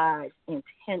their lives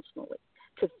intentionally,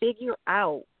 to figure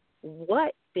out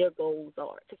what their goals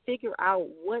are, to figure out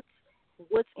what's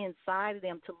inside of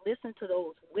them, to listen to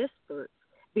those whispers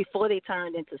before they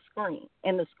turn into screams.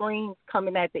 And the screams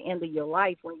coming at the end of your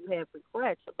life when you have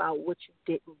regrets about what you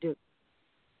didn't do.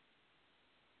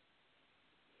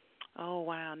 Oh,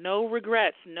 wow. No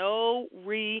regrets. No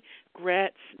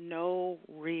regrets. No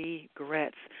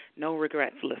regrets. No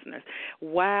regrets, listeners.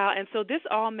 Wow. And so this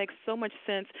all makes so much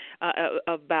sense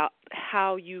about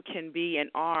how you can be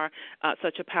and are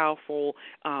such a powerful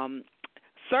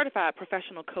certified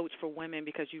professional coach for women,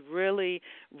 because you really,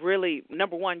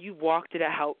 number one, you walked it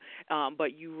out,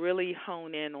 but you really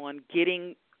hone in on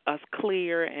getting us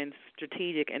clear and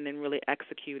strategic, and then really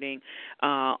executing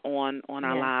on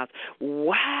our lives.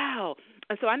 Wow.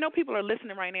 And so I know people are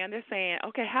listening right now and they're saying,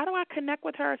 okay, how do I connect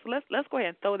with her? So let's go ahead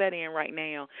and throw that in right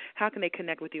now. How can they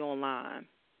connect with you online?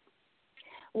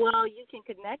 Well, you can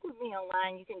connect with me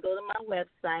online. You can go to my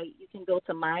website. You can go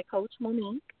to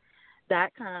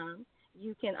mycoachmonique.com.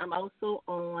 I'm also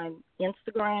on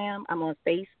Instagram. I'm on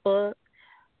Facebook.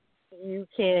 You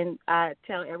can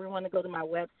tell everyone to go to my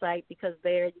website, because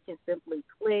there you can simply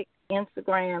click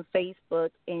Instagram,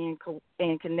 Facebook, and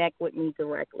connect with me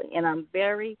directly. And I'm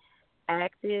very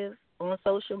active on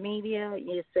social media.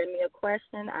 You send me a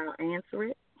question, I'll answer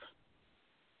it.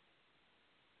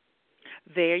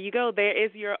 There you go. There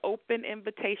is your open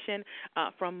invitation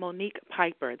from Monique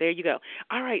Piper. There you go.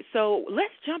 All right, so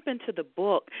let's jump into the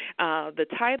book. The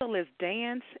title is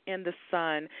Dance in the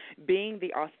Sun, Being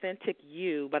the Authentic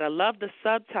You, but I love the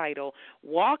subtitle,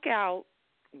 Walk Out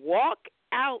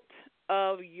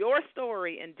of Your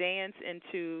Story and Dance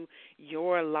into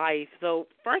Your Life. So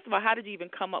first of all, how did you even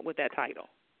come up with that title?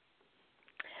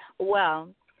 Well,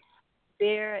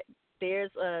 there's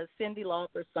a Cyndi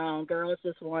Lauper song, Girls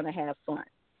Just Want to Have Fun.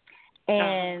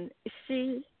 And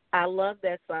I love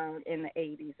that song in the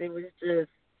 80s. It was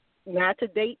just, not to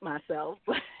date myself,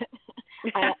 but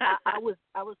I was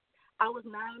 9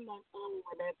 months old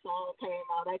when that song came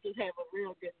out. I just have a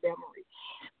real good memory.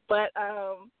 But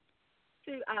I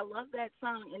love that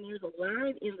song, and there's a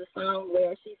line in the song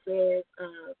where she says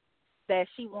that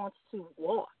she wants to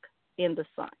walk in the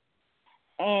sun.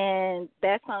 And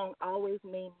that song always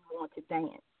made me want to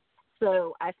dance.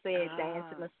 So I said dance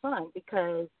in the sun,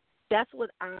 because that's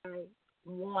what I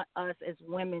want us as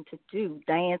women to do,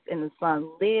 dance in the sun,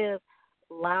 live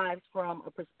lives from a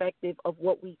perspective of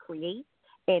what we create,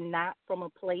 and not from a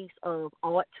place of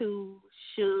ought to,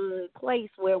 should, place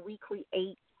where we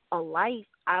create a life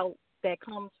out that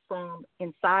comes from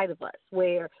inside of us,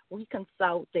 where we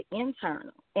consult the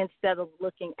internal instead of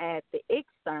looking at the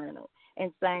external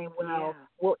and saying, well,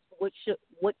 what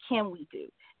can we do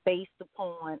based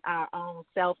upon our own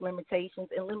self-limitations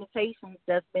and limitations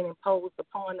that's been imposed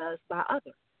upon us by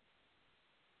others.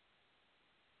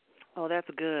 Oh, that's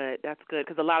good. That's good,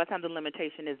 because a lot of times the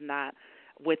limitation is not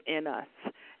within us.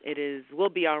 It is, we'll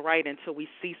be all right until we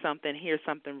see something, hear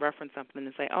something, reference something,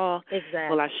 and say, oh, exactly.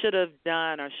 Well, I should have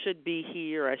done, or should be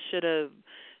here, or should have,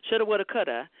 woulda,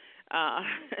 coulda.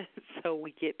 So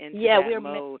we get into that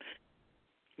mode.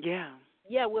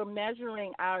 Yeah, we're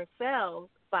measuring ourselves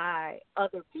by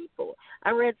other people.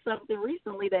 I read something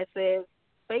recently that says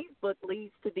Facebook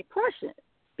leads to depression,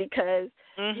 because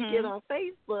you get on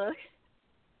Facebook,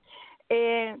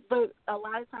 but a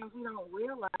lot of times we don't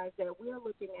realize that we're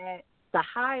looking at the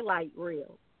highlight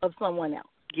reel of someone else.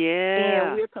 Yeah.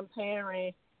 And we're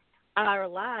comparing our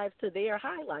lives to their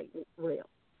highlight reel.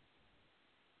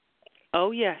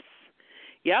 Oh, yes.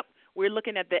 Yep. We're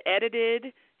looking at the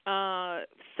edited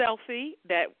selfie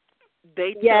that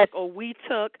they took, or we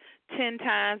took 10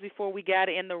 times before we got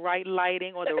it in the right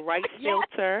lighting or the right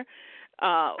filter.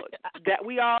 That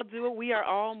we all do it. We are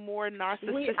all more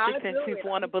narcissistic than people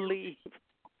want to believe.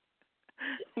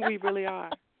 We really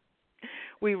are.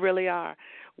 We really are.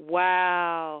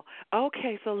 Wow.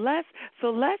 Okay, so let's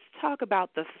talk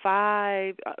about the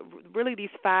these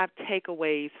 5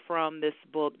 takeaways from this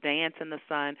book, Dance in the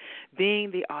Sun, being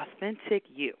the authentic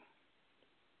you.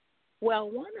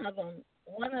 Well, one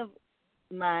of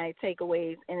my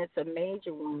takeaways, and it's a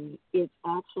major one, it's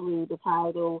actually the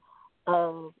title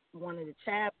of one of the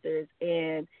chapters,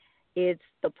 and it's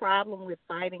the problem with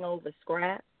fighting over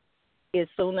scraps is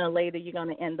sooner or later you're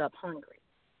going to end up hungry.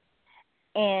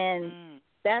 And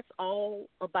that's all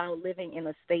about living in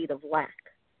a state of lack.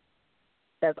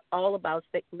 that's all about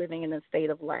living in a state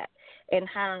of lack, and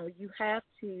how you have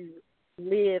to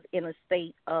live in a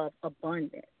state of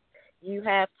abundance. You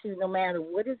have to, no matter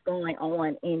what is going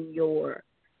on in your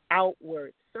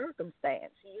outward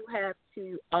circumstance, you have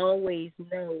to always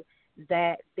know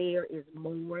that there is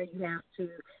more. You have to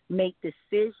make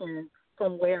decisions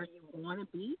from where you want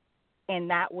to be and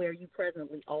not where you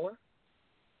presently are.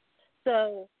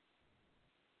 So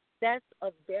that's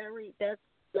very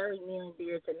near and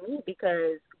dear to me,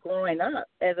 because growing up,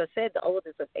 as I said, the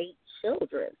oldest of 8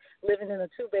 children, living in a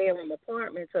 2-bedroom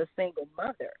apartment to a single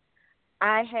mother,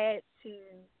 I had to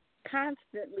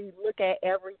constantly look at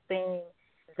everything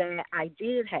that I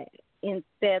did have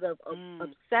instead of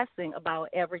obsessing about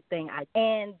everything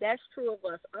and that's true of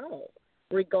us all,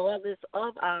 regardless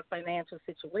of our financial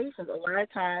situations. A lot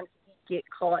of times we get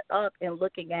caught up in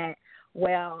looking at,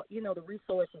 well, the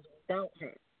resources we don't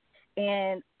have.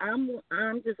 And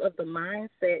I'm just of the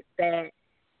mindset that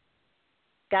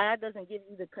God doesn't give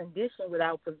you the condition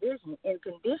without provision, and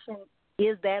condition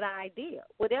is that idea.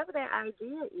 Whatever that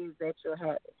idea is that you're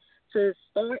having, to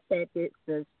start that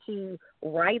business, to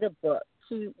write a book,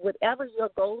 to whatever your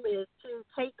goal is, to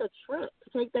take a trip,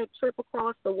 to take that trip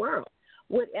across the world,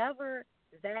 whatever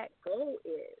that goal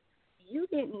is, you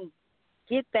didn't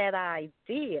get that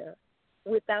idea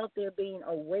without there being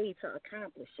a way to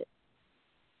accomplish it.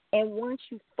 And once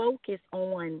you focus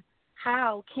on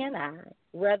how can I,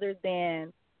 rather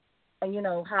than,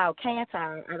 how can't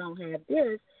I don't have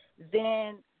this,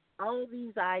 then all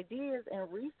these ideas and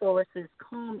resources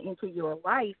come into your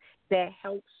life that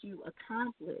helps you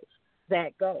accomplish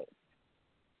that goal.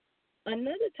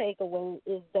 Another takeaway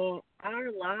is that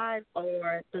our lives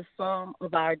are the sum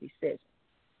of our decisions.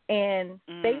 And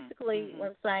basically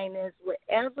what I'm saying is,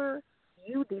 whatever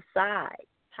you decide,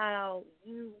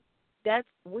 that's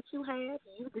what you have,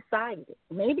 you decided it.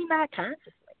 Maybe not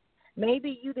consciously.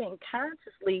 Maybe you didn't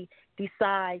consciously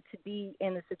decide to be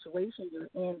in the situation you're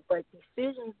in, but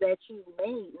decisions that you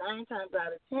made 9 times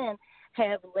out of 10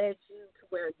 have led you to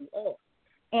where you are.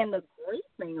 And the great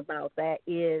thing about that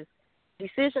is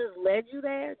decisions led you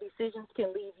there. Decisions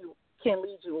can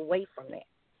lead you away from that.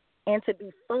 And to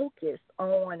be focused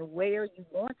on where you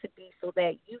want to be so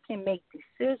that you can make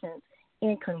decisions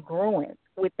in congruence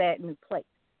with that new place.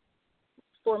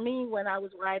 For me, when I was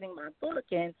writing my book,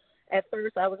 and at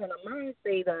first I was in a mind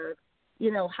state of,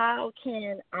 how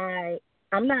can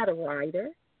I'm not a writer,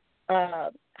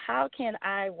 how can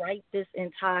I write this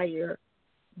entire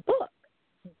book?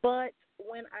 But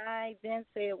when I then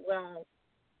said, well,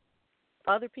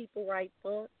 other people write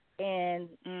books and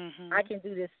I can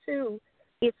do this too,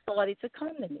 it started to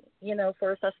come to me.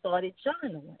 First I started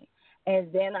journaling,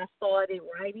 and then I started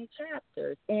writing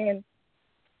chapters, and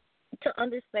to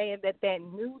understand that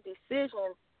new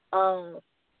decision of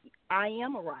I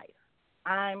am a writer.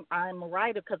 I'm a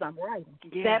writer because I'm writing.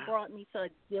 Yeah. That brought me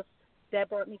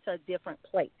to a different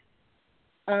place.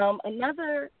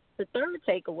 The third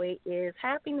takeaway is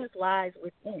happiness lies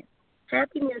within.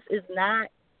 Happiness is not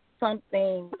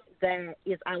something that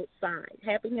is outside.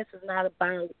 Happiness is not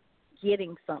about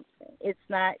getting something. It's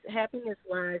not. Happiness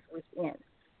lies within.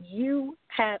 You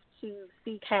have to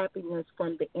seek happiness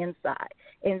from the inside,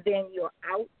 and then your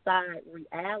outside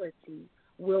reality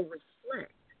will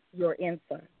reflect your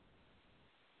inside.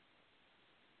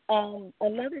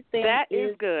 Another thing that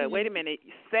is good. Wait a minute.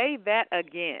 Say that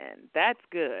again. That's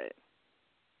good.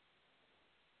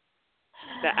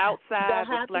 The outside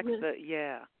reflects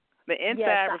the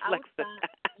inside reflects the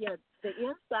the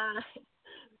inside.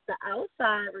 The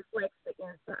outside reflects the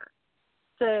inside.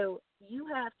 So you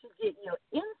have to get your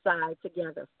inside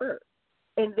together first,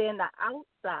 and then the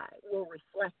outside will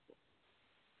reflect it.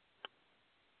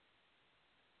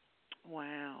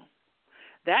 Wow.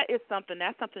 That's something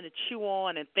to chew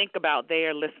on and think about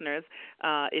there, listeners.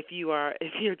 If you're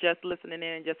just listening in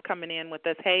and just coming in with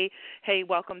us, hey,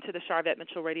 welcome to the Charvette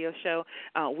Mitchell Radio Show.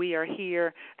 We are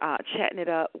here chatting it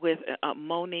up with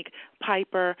Monique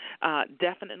Piper.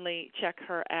 Definitely check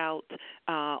her out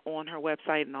on her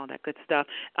website and all that good stuff.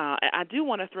 I do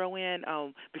want to throw in,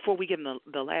 before we get in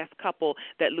the last couple,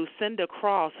 that Lucinda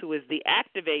Cross, who is the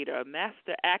activator, a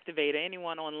master activator.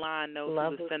 Anyone online knows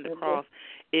who Lucinda Cross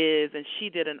is, and she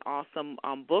did an awesome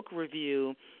book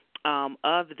review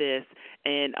of this,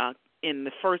 and in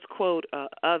the first quote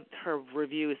of her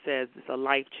review, it says it's a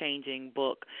life-changing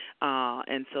book,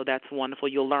 and so that's wonderful.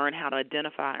 You'll learn how to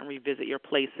identify and revisit your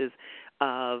places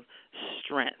of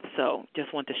strength. So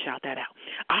just want to shout that out.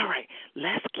 All right,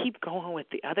 let's keep going with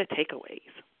the other takeaways.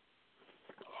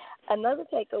 Another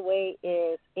takeaway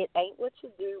is it ain't what you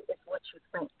do, it's what you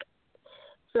think.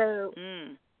 So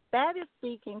that is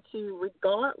speaking to,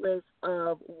 regardless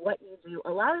of what you do.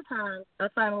 A lot of times, I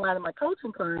find a lot of my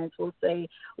coaching clients will say,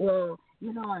 well,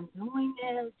 I'm doing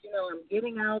this, I'm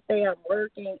getting out there, I'm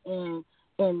working, and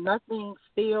nothing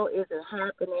still isn't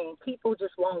happening. People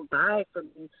just won't buy from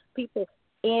me.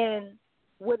 And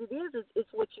what it is it's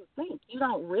what you think. You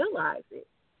don't realize it.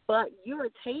 But you're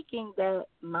taking that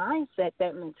mindset,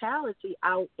 that mentality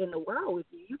out in the world with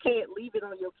you. You can't leave it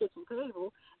on your kitchen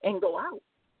table and go out.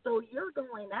 So you're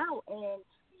going out and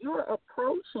you're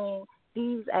approaching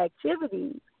these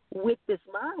activities with this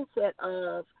mindset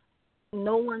of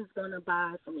no one's going to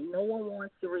buy from me. No one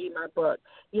wants to read my book.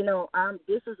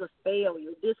 This is a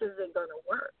failure. This isn't going to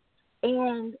work.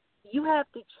 And you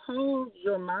have to change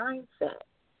your mindset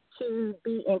to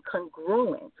be in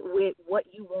congruence with what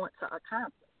you want to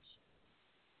accomplish.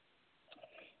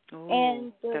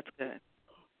 Oh, that's good.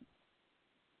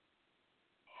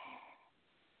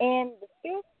 And the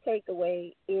fifth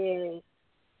takeaway is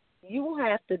you will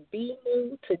have to be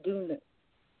new to do new.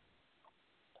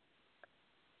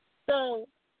 So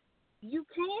you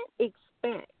can't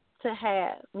expect to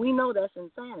have, we know that's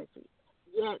insanity,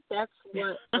 yet that's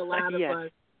what a lot of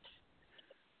us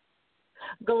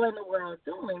go in the world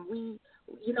doing. We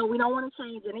don't want to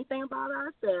change anything about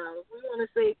ourselves. We want to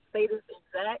stay this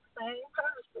exact same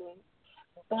person,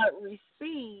 but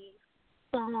receive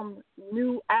some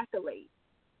new accolades.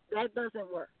 That doesn't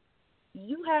work.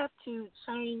 You have to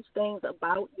change things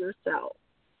about yourself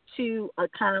to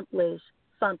accomplish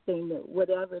something new,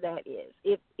 whatever that is.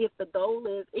 If the goal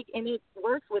is, and it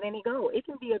works with any goal, it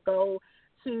can be a goal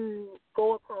to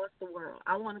go across the world.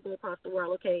 I want to go across the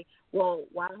world. Okay, well,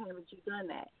 why haven't you done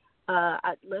that?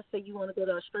 Let's say you want to go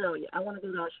to Australia. I want to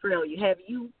go to Australia. Have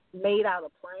you made out a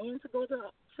plan to go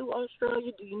to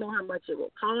Australia? Do you know how much it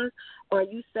will cost? Or are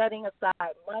you setting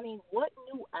aside money? What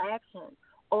new actions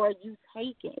are you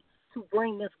taking to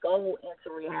bring this goal into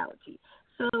reality?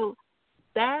 So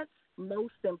that's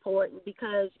most important,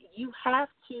 because you have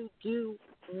to do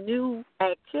new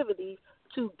activities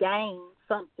to gain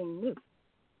something new.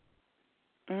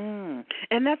 And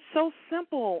that's so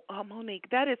simple, Monique.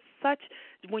 That is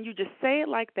when you just say it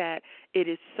like that, it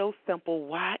is so simple.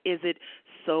 Why is it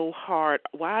so hard?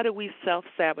 Why do we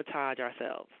self-sabotage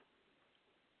ourselves?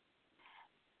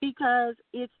 Because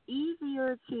it's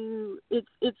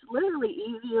literally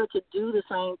easier to do the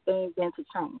same thing than to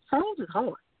change. Change is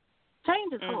hard.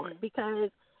 Change is hard because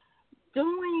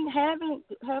having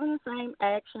the same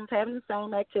actions, having the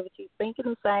same activities, thinking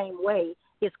the same way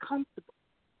is comfortable.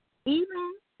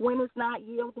 Even when it's not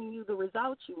yielding you the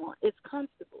results you want, it's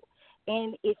comfortable.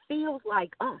 And it feels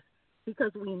like us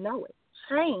because we know it.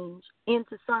 Change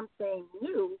into something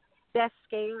new, that's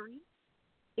scary,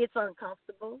 it's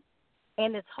uncomfortable,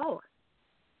 and it's hard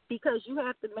because you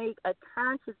have to make a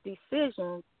conscious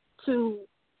decision to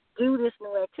do this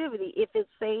new activity if it's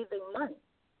saving money.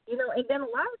 And then a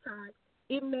lot of times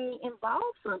it may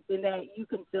involve something that you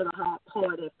consider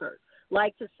hard at first.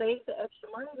 Like to save the extra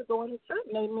money to go on the trip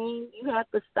may mean you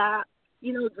have to stop,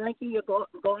 drinking your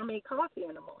gourmet coffee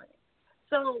in the morning.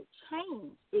 So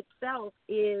change itself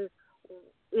is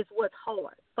what's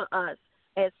hard for us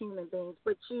as human beings.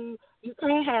 But you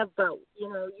can't have both.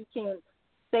 You can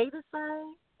stay the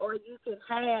same or you can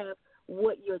have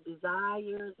what your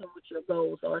desires and what your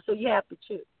goals are. So you have to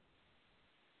choose.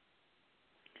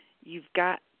 You've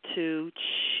got to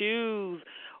choose.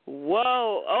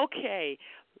 Whoa, okay.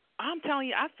 I'm telling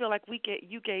you, I feel like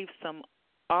you gave some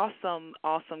awesome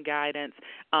guidance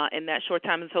in that short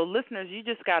time. And so, listeners, you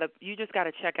just gotta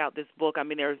check out this book. I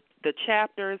mean, there's the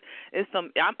chapters.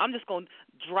 I'm just gonna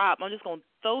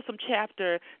throw some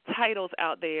chapter titles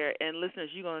out there, and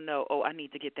listeners, you're gonna know. Oh, I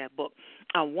need to get that book.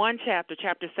 One chapter,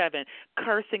 chapter 7,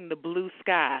 Cursing the Blue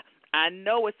Sky. I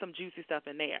know it's some juicy stuff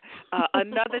in there.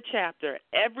 Another chapter,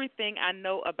 Everything I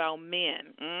Know About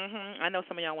Men. I know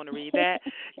some of y'all want to read that.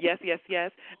 Yes.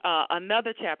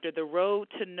 Another chapter, The Road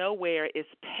to Nowhere is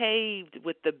Paved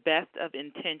with the Best of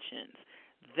Intentions.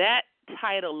 That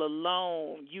title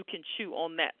alone, you can chew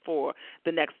on that for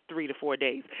the next 3 to 4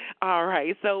 days. All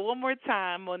right. So one more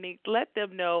time, Monique, let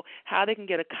them know how they can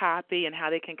get a copy and how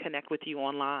they can connect with you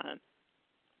online.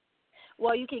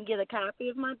 Well, you can get a copy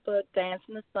of my book,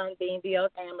 Dancing the Sunbeam, via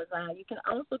Amazon. You can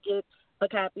also get a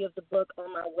copy of the book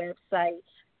on my website,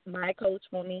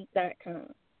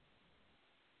 mycoachmonique.com.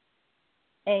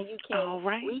 And you can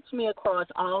reach me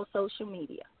across all social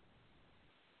media.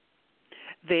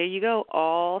 There you go.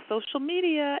 All social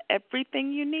media.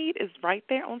 Everything you need is right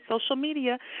there on social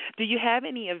media. Do you have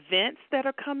any events that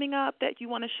are coming up that you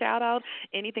want to shout out?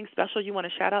 Anything special you want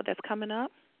to shout out that's coming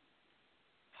up?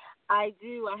 I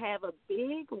do. I have a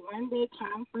big one-day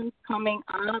conference coming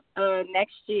up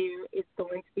next year. It's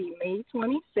going to be May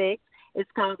 26th It's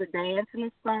called the Dance in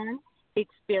the Sun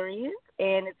Experience,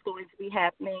 and it's going to be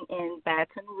happening in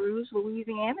Baton Rouge,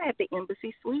 Louisiana at the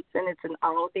Embassy Suites, and it's an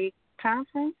all-day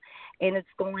conference, and it's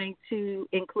going to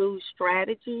include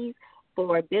strategies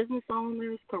for business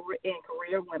owners and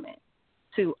career women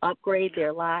to upgrade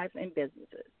their lives and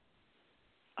businesses.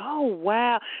 Oh,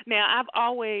 wow. Now, I've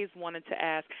always wanted to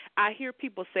ask, I hear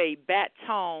people say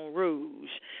Baton Rouge,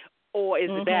 or is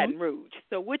it Baton Rouge?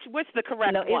 So which the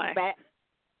correct one?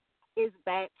 It's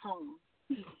Baton.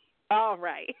 All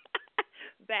right.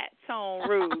 Baton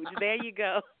Rouge. There you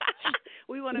go.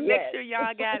 We want to make sure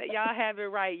y'all got it. Y'all have it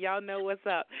right. Y'all know what's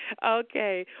up.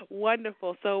 Okay,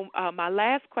 wonderful. So my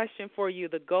last question for you,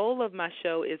 the goal of my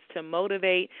show is to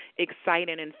motivate, excite,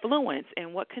 and influence.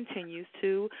 And what continues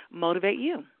to motivate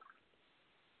you?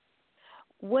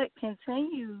 What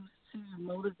continues to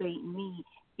motivate me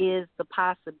is the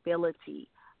possibility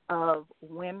of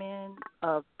women,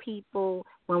 of people,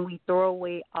 when we throw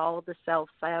away all the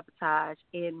self-sabotage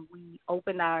and we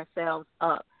open ourselves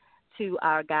up to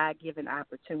our God-given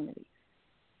opportunities.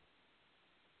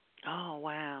 Oh,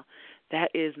 wow.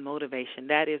 That is motivation.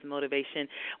 That is motivation.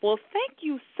 Well, thank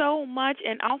you so much.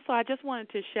 And also, I just wanted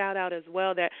to shout out as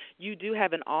well that you do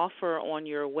have an offer on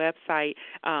your website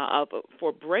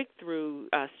for breakthrough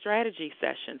strategy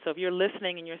sessions. So if you're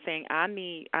listening and you're saying, I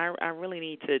really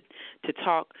need to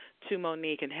talk to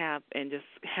Monique and just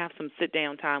have some sit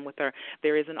down time with her,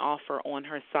 there is an offer on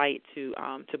her site to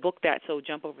book that. So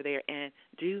jump over there and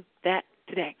do that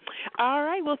today. All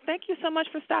right. Well, thank you so much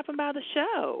for stopping by the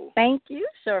show. Thank you,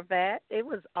 Shervette. It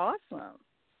was awesome.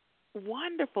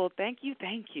 Wonderful. Thank you.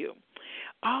 Thank you.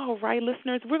 All right,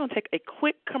 listeners, we're going to take a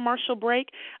quick commercial break.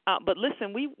 But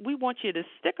listen, we want you to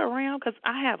stick around because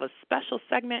I have a special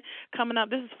segment coming up.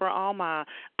 This is for all my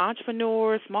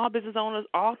entrepreneurs, small business owners,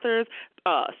 authors,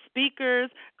 speakers,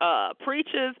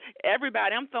 preachers,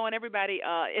 everybody. I'm throwing everybody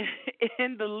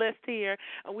in the list here.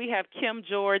 We have Kim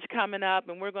George coming up,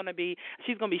 and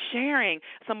she's going to be sharing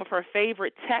some of her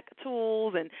favorite tech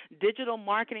tools and digital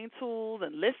marketing tools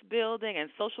and list building and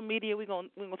social media. We're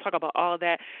going to talk about all of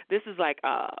that. This is like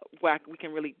where we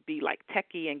can really be like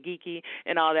techie and geeky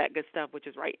and all that good stuff, which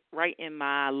is right in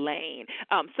my lane.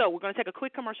 So we're going to take a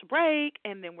quick commercial break,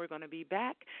 and then we're going to be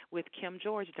back with Kim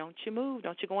George. Don't you move.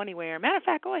 Don't you go anywhere. Matter of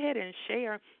fact, go ahead and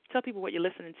share. Tell people what you're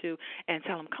listening to and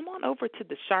tell them, come on over to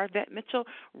the Sharvette Mitchell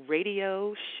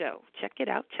Radio Show. Check it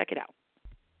out. Check it out.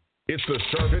 It's the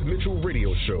Sharvette Mitchell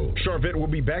Radio Show. Sharvette will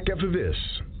be back after this.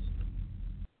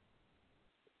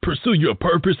 Pursue your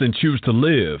purpose and choose to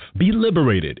live. Be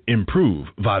liberated, improve,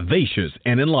 vivacious,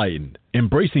 and enlightened.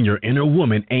 Embracing your inner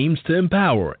woman aims to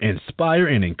empower, inspire,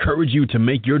 and encourage you to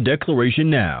make your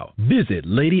declaration now. Visit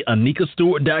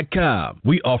LadyAnikaStewart.com.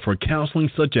 We offer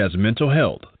counseling such as mental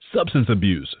health, substance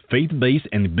abuse, faith-based,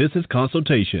 and business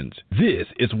consultations. This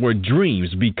is where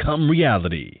dreams become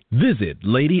reality. Visit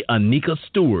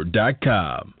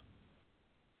LadyAnikaStewart.com.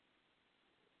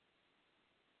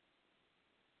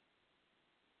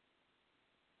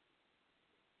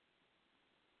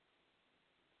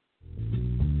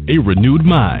 A Renewed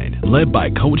Mind, led by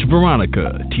Coach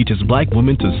Veronica, teaches black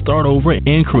women to start over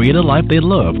and create a life they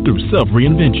love through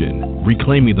self-reinvention,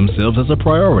 reclaiming themselves as a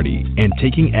priority, and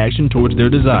taking action towards their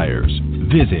desires.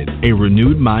 Visit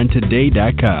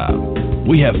arenewedmindtoday.com.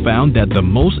 We have found that the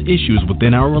most issues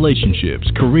within our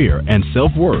relationships, career, and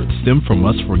self-worth stem from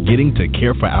us forgetting to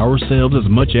care for ourselves as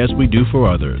much as we do for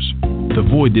others. The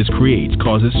void this creates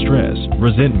causes stress,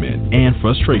 resentment, and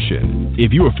frustration.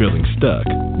 If you are feeling stuck,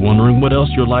 wondering what else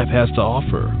your life has to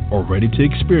offer, or ready to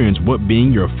experience what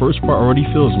being your first priority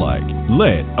feels like,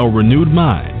 let A Renewed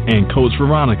Mind and Coach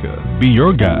Veronica be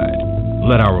your guide.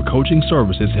 Let our coaching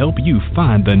services help you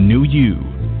find the new you.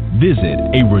 Visit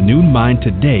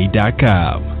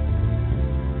arenewedmindtoday.com.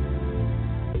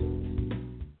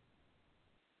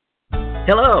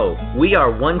 Hello, we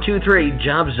are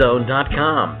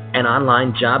 123jobzone.com, an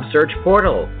online job search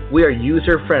portal. We are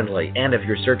user-friendly, and if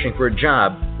you're searching for a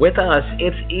job, with us,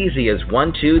 it's easy as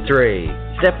 1, 2, 3.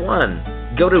 Step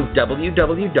 1, go to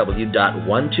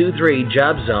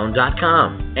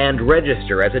www.123jobzone.com and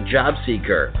register as a job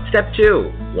seeker. Step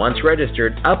 2, once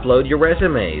registered, upload your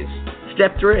resumes.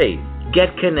 Step 3,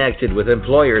 get connected with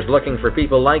employers looking for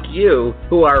people like you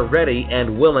who are ready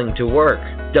and willing to work.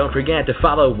 Don't forget to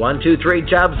follow 123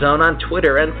 Job Zone on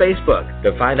Twitter and Facebook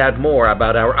to find out more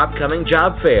about our upcoming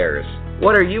job fairs.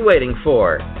 What are you waiting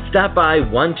for? Stop by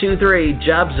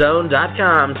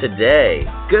 123jobzone.com today.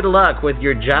 Good luck with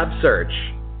your job search.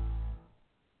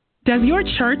 Does your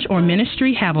church or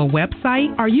ministry have a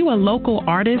website? Are you a local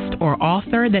artist or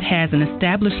author that has an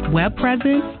established web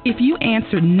presence? If you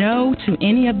answered no to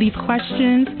any of these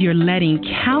questions, you're letting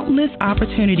countless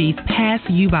opportunities pass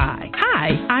you by. Hi,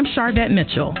 I'm Charvette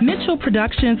Mitchell. Mitchell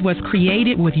Productions was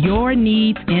created with your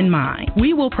needs in mind.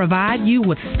 We will provide you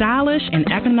with stylish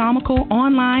and economical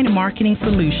online marketing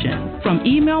solutions. From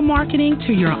email marketing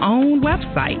to your own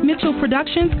website, Mitchell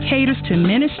Productions caters to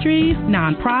ministries,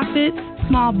 nonprofits,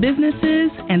 small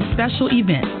businesses, and special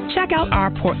events. Check out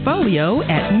our portfolio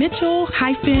at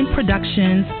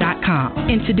mitchell-productions.com.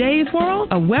 In today's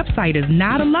world, a website is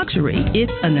not a luxury,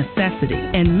 it's a necessity.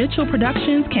 And Mitchell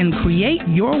Productions can create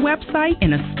your website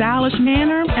in a stylish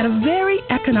manner at a very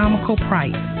economical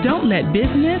price. Don't let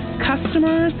business,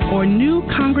 customers, or new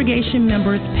congregation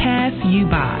members pass you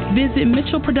by. Visit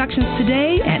Mitchell Productions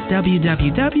today at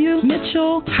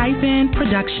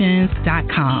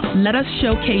www.mitchell-productions.com. Let us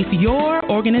showcase your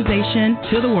organization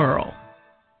to the world.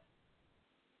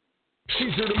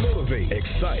 She's here to motivate,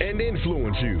 excite, and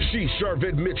influence you. She's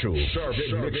Charvette Mitchell.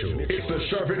 It's the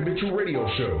Charvette Mitchell Radio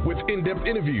Show with in-depth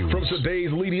interviews from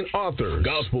today's leading authors,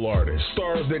 gospel artists,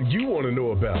 stars that you want to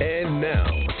know about. And now,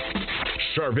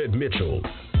 Charvette Mitchell.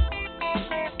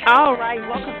 All right,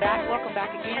 welcome back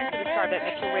again to the Charvette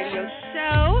Mitchell Radio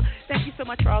Show. Thank you so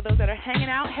much for all those that are hanging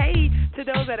out. Hey, to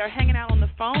those that are hanging out on the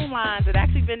phone lines that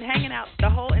actually been hanging out the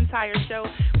whole entire show,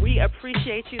 we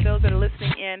appreciate you. Those that are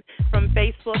listening in from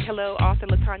Facebook, hello, author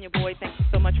LaTanya Boyd. Thank you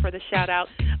so much for the shout-out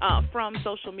from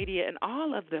social media and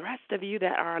all of the rest of you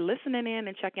that are listening in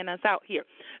and checking us out here.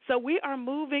 So we are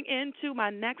moving into my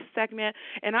next segment,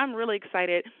 and I'm really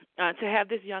excited to have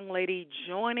this young lady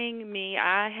joining me.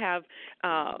 I have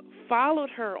followed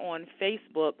her on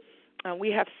Facebook.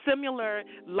 We have similar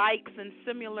likes and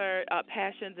similar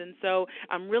passions, and so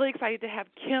I'm really excited to have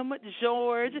Kim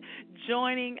George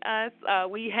joining us.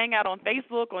 We hang out on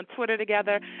Facebook, on Twitter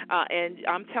together, and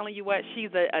I'm telling you what,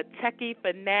 she's a techie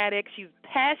fanatic. She's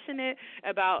passionate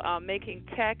about making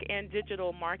tech and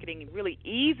digital marketing really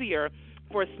easier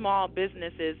for small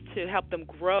businesses to help them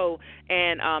grow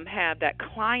and have that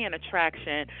client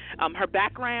attraction. Her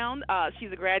background,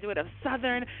 she's a graduate of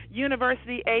Southern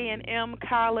University A&M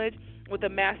College with a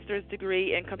master's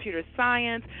degree in computer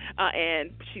science,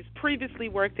 and she's previously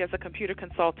worked as a computer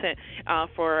consultant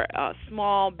for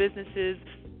small businesses.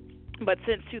 But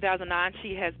since 2009,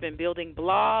 she has been building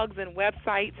blogs and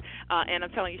websites, and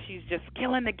I'm telling you, she's just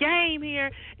killing the game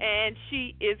here. And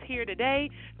she is here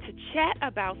today to chat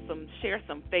about share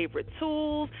some favorite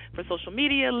tools for social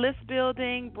media, list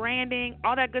building, branding,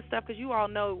 all that good stuff, because you all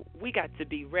know we got to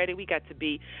be ready. We got to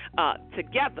be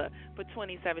together for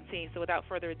 2017. So without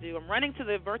further ado, I'm running to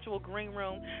the virtual green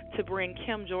room to bring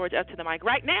Kim George up to the mic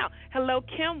right now. Hello,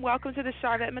 Kim. Welcome to the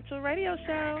Charvette Mitchell Radio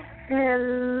Show.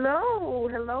 Hello,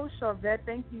 Charvette.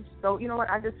 Thank you. So, you know what,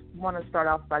 I just want to start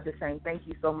off by just saying thank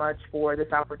you so much for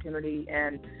this opportunity,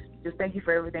 and just thank you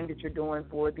for everything that you're doing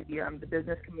for the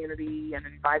business community and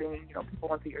inviting, people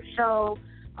onto your show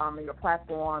and your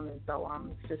platform. And so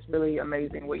it's just really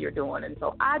amazing what you're doing. And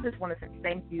so I just want to say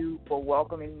thank you for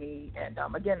welcoming me and,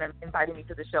 again, inviting me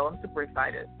to the show. I'm super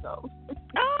excited. So.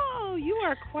 Oh, you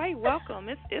are quite welcome.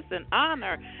 It's an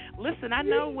honor. Listen, I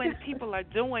know when people are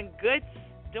doing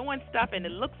stuff and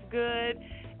it looks good,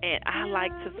 and I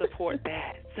like to support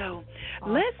that. So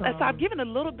awesome. So I've given a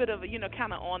little bit of,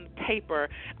 kind of on paper,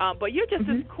 but you're just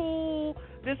this cool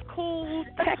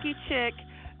techie chick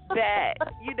that,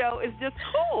 is just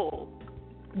cool.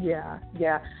 Yeah,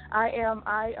 I am.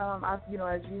 As you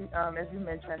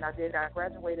mentioned, I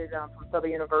graduated from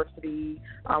Southern University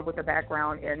with a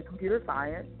background in computer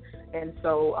science, and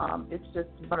so it's just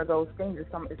one of those things.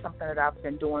 It's something that I've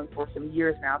been doing for some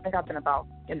years now. I think I've been in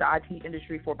the IT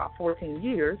industry for about 14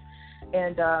 years,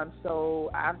 and so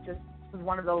I've just was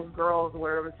one of those girls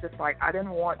where it was just like I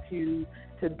didn't want to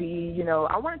be,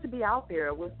 I wanted to be out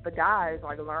there with the guys,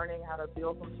 like learning how to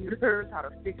build computers, how to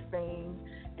fix things,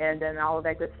 and then all of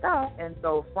that good stuff. And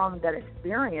so from that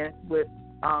experience with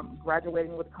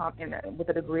graduating with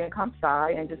a degree in comp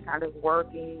sci and just kind of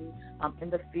working in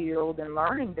the field and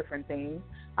learning different things,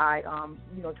 I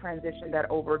transitioned that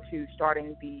over to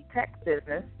starting the tech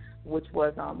business, which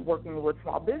was working with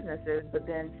small businesses. But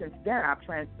then since then, I've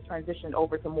transitioned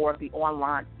over to more of the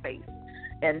online space.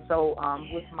 And so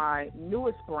with my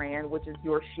newest brand, which is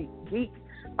Your Chic Geek,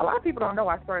 a lot of people don't know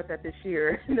I started that this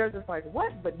year. They're just like,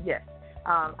 what? But yes.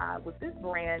 With this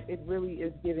brand, it really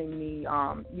is giving me,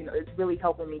 it's really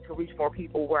helping me to reach more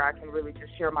people where I can really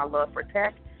just share my love for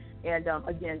tech And,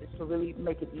 again, just to really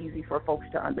make it easy for folks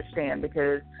to understand,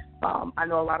 because I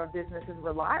know a lot of businesses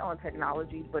rely on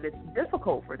technology, but it's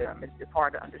difficult for them. It's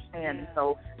hard to understand. And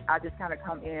so I just kind of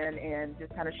come in and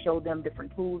just kind of show them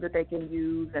different tools that they can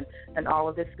use and all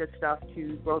of this good stuff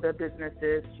to grow their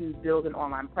businesses, to build an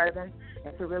online presence,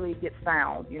 and to really get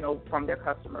found, from their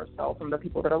customers, so from the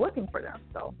people that are looking for them.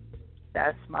 So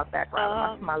that's my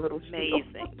background, my little spiel.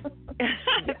 Amazing.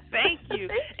 Thank you.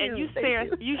 And you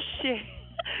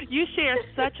share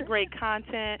such great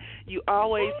content. You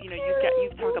always, you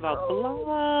talk about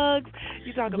blogs,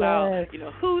 you talk about,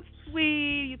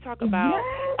 Hootsuite, you talk about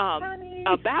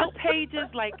about pages,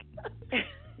 like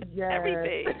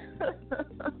everything.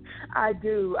 I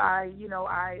do.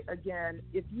 Again,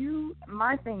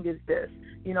 my thing is this,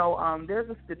 there's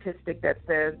a statistic that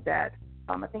says that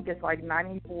I think it's like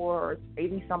 94 or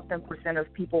 80-something%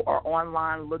 of people are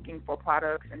online looking for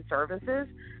products and services.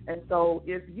 And so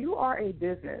if you are a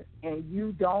business and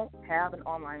you don't have an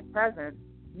online presence,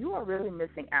 you are really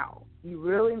missing out. You're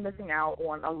really missing out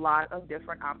on a lot of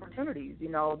different opportunities.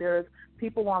 There's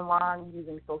people online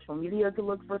using social media to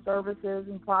look for services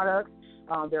and products.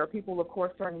 There are people, of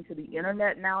course, turning to the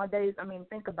internet nowadays. I mean,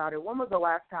 think about it. When was the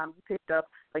last time you picked up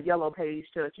a yellow page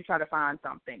to try to find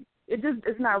something?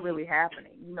 It's not really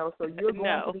happening, So you're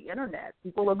going to the internet.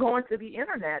 People are going to the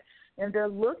internet, and they're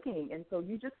looking. And so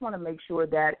you just want to make sure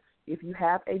that if you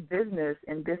have a business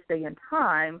in this day and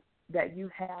time, that you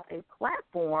have a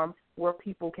platform where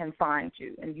people can find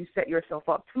you and you set yourself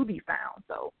up to be found.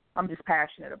 So I'm just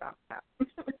passionate about that.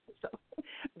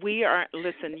 We are,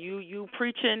 listen, you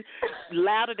preaching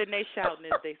louder than they shouting,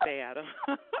 as they say, Adam.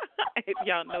 If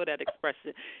y'all know that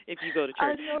expression, if you go to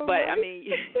church. Right? I mean,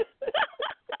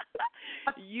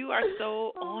 you are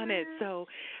so on it. So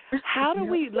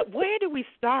where do we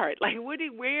start? Like,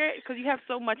 because you have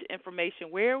so much information,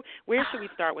 where should we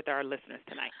start with our listeners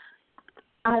tonight?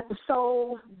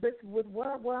 So with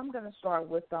where I'm going to start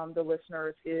with the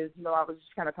listeners is, I was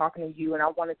just kind of talking to you, and I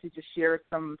wanted to just share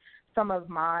some of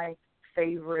my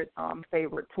favorite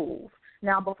tools.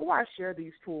 Now, before I share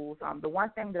these tools, the one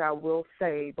thing that I will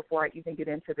say before I even get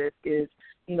into this is,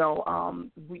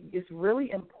 it's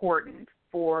really important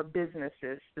for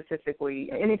businesses specifically,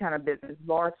 any kind of business,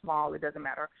 large, small, it doesn't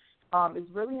matter. It's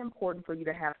really important for you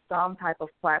to have some type of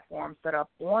platform set up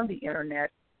on the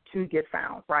internet to get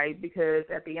found, right? Because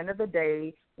at the end of the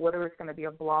day, whether it's going to be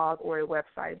a blog or a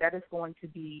website, that is going to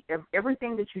be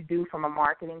everything that you do from a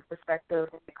marketing perspective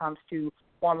when it comes to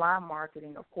online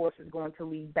marketing, of course, is going to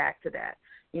lead back to that.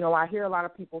 I hear a lot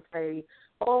of people say,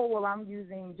 oh, well, I'm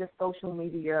using just social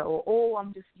media, or, oh,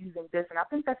 I'm just using this. And I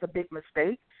think that's a big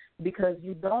mistake, because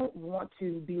you don't want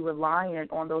to be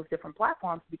reliant on those different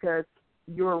platforms, because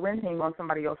you're renting on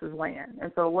somebody else's land.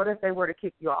 And so what if they were to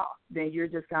kick you off? Then you're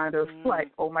just kind of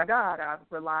like, oh, my God, I've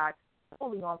relied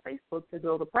solely on Facebook to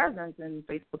build a presence, and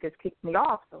Facebook has kicked me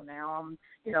off. So now I'm,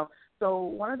 So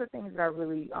one of the things that I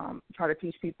really try to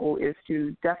teach people is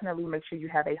to definitely make sure you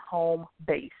have a home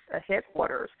base, a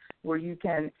headquarters, where you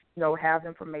can, have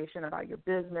information about your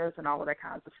business and all of that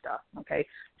kinds of stuff, okay?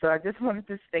 So I just wanted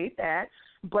to state that.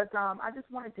 But I just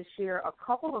wanted to share a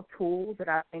couple of tools that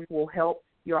I think will help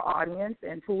your audience,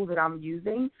 and tools that I'm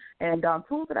using, and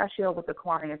tools that I share with the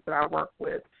clients that I work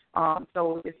with.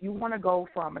 So if you want to go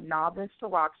from a novice to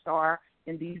rock star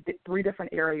in these 3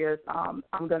 different areas,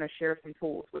 I'm going to share some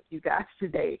tools with you guys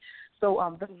today.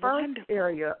 So the first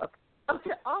area of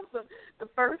awesome. The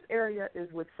first area is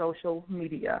with social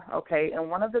media, okay? And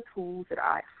one of the tools that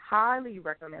I highly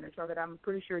recommend, and so that I'm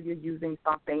pretty sure you're using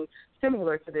something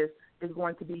similar to this, is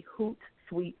going to be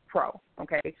Hootsuite Pro,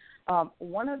 okay?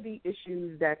 One of the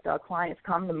issues that clients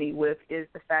come to me with is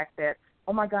the fact that,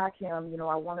 oh, my God, Kim,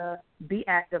 I want to be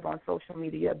active on social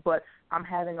media, but I'm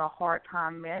having a hard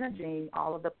time managing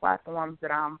all of the platforms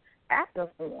that I'm active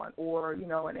on, or,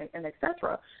 and et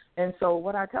cetera. And so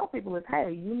what I tell people is,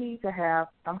 hey, you need to have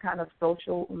some kind of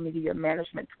social media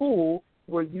management tool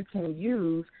where you can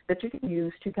use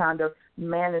to kind of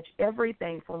manage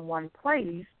everything from one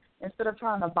place, instead of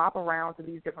trying to bop around to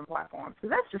these different platforms. Because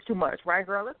that's just too much, right,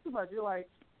 girl? That's too much. You're like,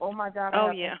 oh, my God, I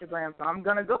have Instagram, so I'm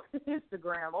going to go to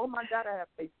Instagram. Oh, my God, I have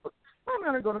Facebook. I'm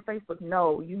going to go to Facebook.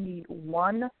 No, you need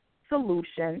one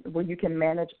solution where you can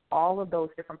manage all of those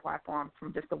different platforms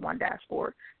from just the one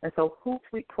dashboard. And so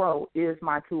Hootsuite Pro is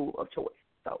my tool of choice.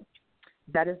 So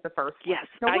that is the first one. Yes,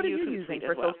 now, what I are you use using Hootsuite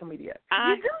for as well. social media?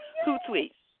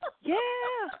 Hootsuite. Yeah.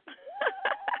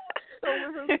 So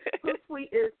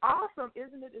Hootsuite is awesome,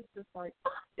 isn't it? It's just like,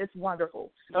 it's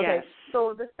wonderful. Okay, yes.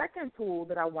 So the second tool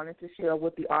that I wanted to share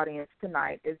with the audience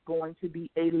tonight is going to be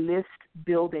a list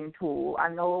building tool. I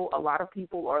know a lot of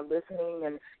people are listening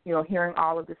and, hearing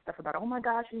all of this stuff about, oh, my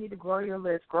gosh, you need to grow your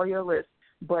list.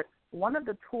 But one of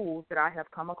the tools that I have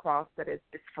come across that is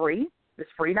free, it's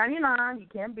free 99, you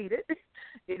can't beat it.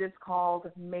 It is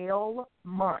called Mail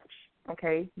Munch,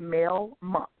 okay, Mail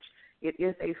Munch. It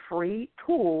is a free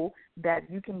tool that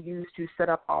you can use to set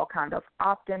up all kind of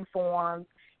opt-in forms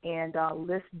and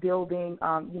list building,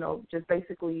 just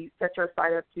basically set your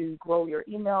site up to grow your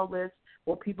email list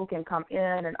where people can come in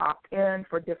and opt in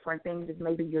for different things that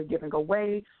maybe you're giving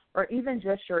away or even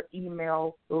just your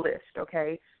email list,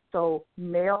 okay? So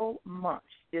Mail Munch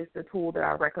is the tool that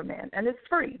I recommend, and it's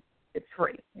free. It's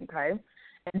free, okay?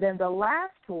 And then the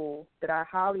last tool that I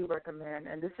highly recommend,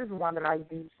 and this is one that I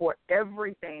use for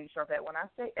everything, Charvette. When I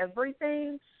say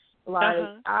everything, like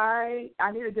I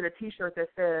need to get a T-shirt that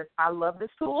says, I love this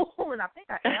tool, and I think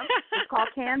I am. It's called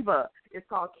Canva. It's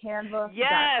called Canva.com.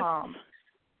 Yes.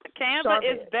 Canva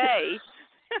is bae.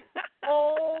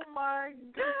 Oh, my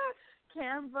God.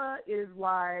 Canva is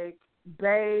like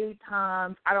bae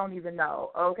times, I don't even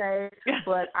know, okay?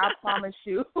 But I promise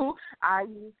you, I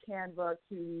use Canva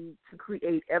to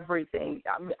create everything.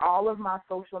 I mean, all of my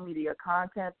social media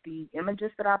content, the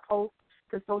images that I post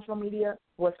to social media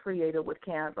was created with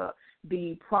Canva.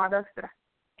 The products that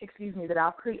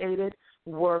I've created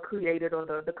were created,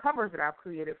 or the covers that I've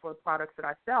created for the products that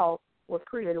I sell was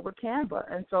created with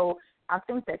Canva. And so I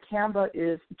think that Canva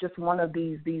is just one of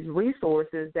these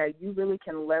resources that you really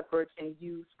can leverage and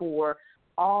use for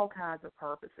all kinds of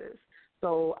purposes.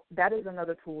 So that is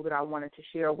another tool that I wanted to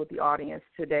share with the audience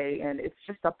today, and it's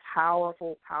just a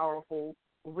powerful, powerful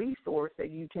resource that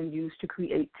you can use to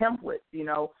create templates.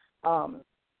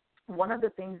 One of the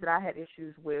things that I had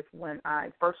issues with when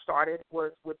I first started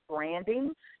was with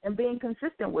branding and being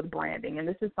consistent with branding, and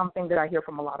this is something that I hear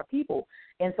from a lot of people.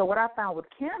 And so what I found with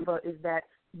Canva is that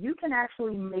you can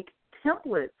actually make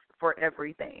templates for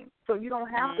everything. So you don't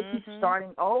have to keep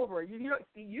starting over.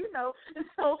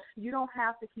 So you don't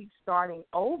have to keep starting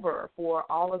over for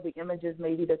all of the images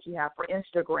maybe that you have for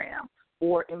Instagram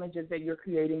or images that you're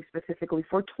creating specifically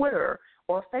for Twitter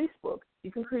or Facebook.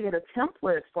 You can create a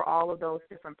template for all of those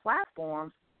different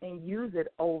platforms and use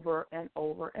it over and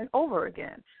over and over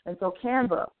again. And so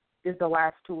Canva is the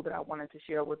last tool that I wanted to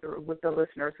share with the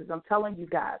listeners, because I'm telling you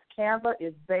guys, Canva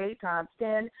is bae times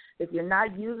 10. If you're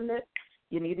not using it,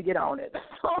 you need to get on it.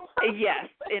 Yes,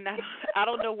 and I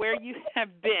don't know where you have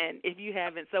been if you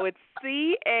haven't. So it's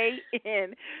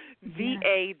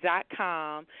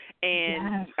canva.com,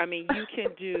 and I mean, you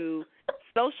can do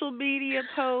social media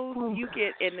posts. You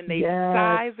get, and then they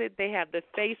size it. They have the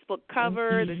Facebook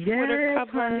cover, the Twitter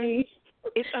cover. Honey.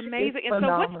 It's amazing. It's and so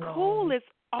phenomenal. what's cool is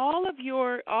all of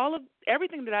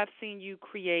everything that I've seen you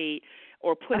create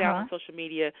or put out on social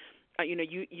media.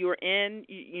 You're in,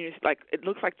 like it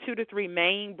looks like 2 to 3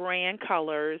 main brand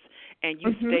colors, and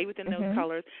you stay within those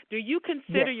colors. Do you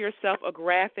consider yourself a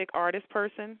graphic artist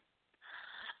person?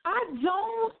 I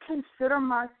don't consider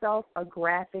myself a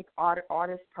graphic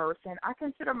artist person. I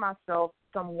consider myself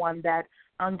someone that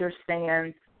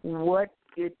understands what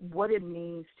it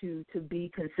means to be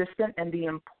consistent and the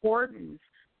importance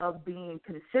of being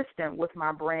consistent with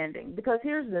my branding. Because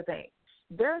here's the thing.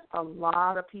 There's a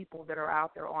lot of people that are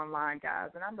out there online,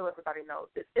 guys, and I know everybody knows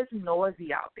this. It's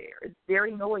noisy out there. It's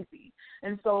very noisy.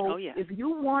 And so if you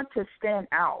want to stand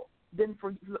out, then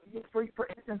for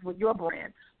instance, with your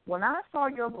brand, when I saw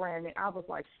your branding, I was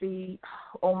like, see,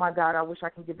 oh, my God, I wish I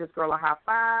could give this girl a high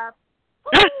five.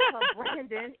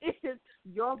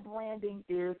 Your branding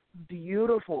is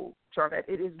beautiful, Charvette.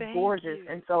 It is gorgeous. You.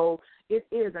 And so it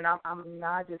is, and I'm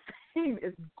not just saying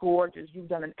it's gorgeous. You've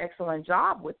done an excellent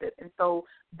job with it. And so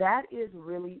that is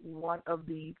really one of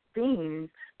the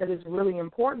things that is really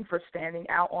important for standing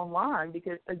out online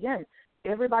because, again,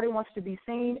 everybody wants to be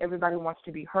seen. Everybody wants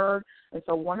to be heard. And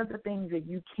so one of the things that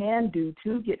you can do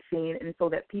to get seen and so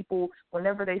that people,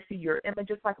 whenever they see your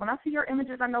images, like when I see your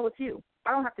images, I know it's you.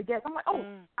 I don't have to guess. I'm like, oh,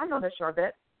 I know that's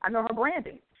Charvette. I know her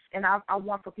branding. And I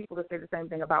want for people to say the same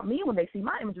thing about me when they see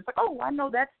my images. Like, oh, I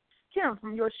know that's Kim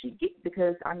from Your Chic Geek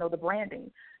because I know the branding.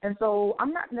 And so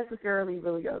I'm not necessarily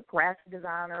really a graphic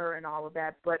designer and all of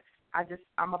that, but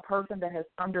I'm a person that has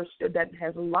understood, that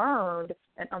has learned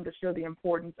and understood the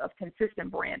importance of consistent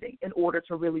branding in order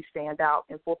to really stand out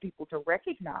and for people to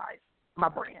recognize my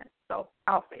brand. So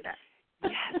I'll say that.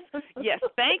 Yes.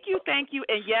 Thank you.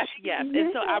 And yes.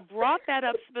 And so I brought that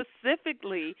up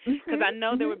specifically because I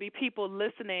know there would be people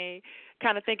listening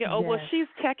kind of thinking, oh, well, she's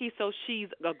techie, so she's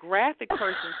a graphic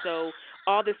person, so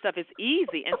all this stuff is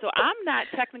easy. And so I'm not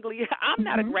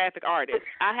a graphic artist.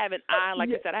 I have an eye, like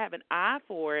you said, I have an eye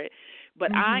for it,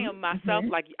 but I am myself,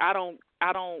 like I don't,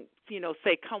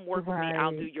 say, come work with me,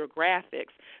 I'll do your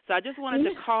graphics. So I just wanted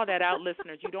to call that out,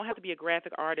 listeners. You don't have to be a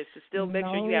graphic artist to still make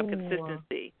sure you have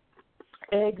consistency.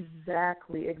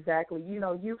 Exactly.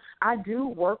 I do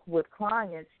work with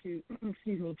clients to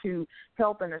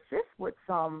help and assist with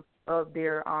some of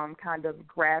their kind of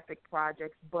graphic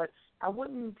projects, but I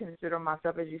wouldn't consider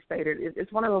myself, as you stated,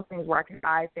 it's one of those things where I can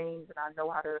eye things and I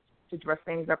know how to dress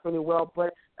things up really well.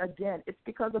 But again, it's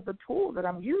because of the tool that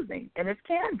I'm using, and it's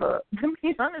Canva. To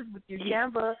be honest with you,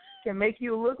 Canva can make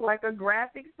you look like a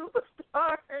graphic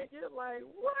superstar, and you're like,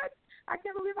 what? I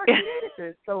can't believe I created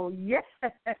this. So yes.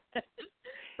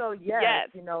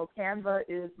 Canva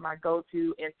is my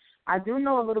go-to, and I do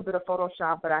know a little bit of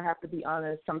Photoshop, but I have to be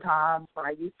honest, sometimes when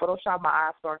I use Photoshop, my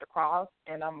eyes start to cross,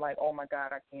 and I'm like, oh my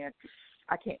God, I can't.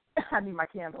 I need my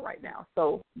Canva right now.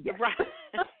 So yes.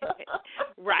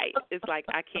 Right. It's like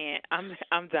I can't.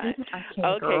 I'm done. I can't,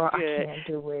 okay, girl. good.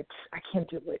 I can't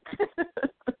do it.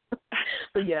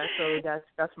 So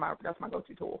that's my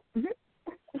go-to tool.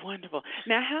 Wonderful.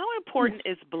 Now, how important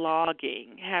is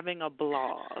blogging? Having a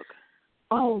blog?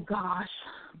 Oh gosh,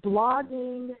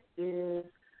 blogging is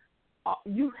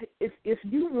if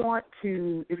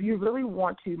you really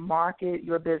want to market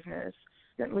your business,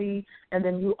 and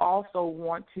then you also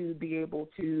want to be able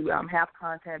to have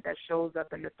content that shows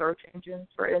up in the search engines,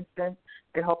 for instance,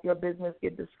 to help your business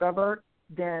get discovered,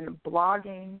 then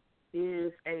blogging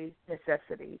is a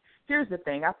necessity. Here's the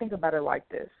thing. I think about it like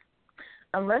this.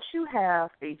 Unless you have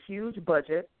a huge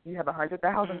budget, you have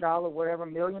 $100,000, whatever,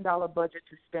 $1 million budget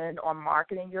to spend on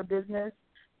marketing your business,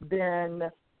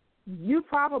 then you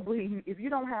probably, if you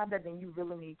don't have that, then you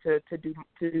really need to do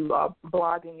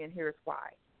blogging, and here's why.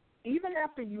 Even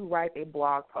after you write a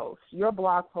blog post, your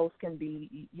blog post can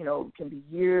be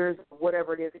years,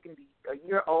 whatever it is. It can be a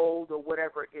year old or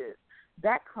whatever it is.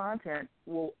 That content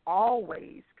will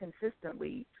always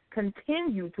consistently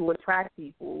continue to attract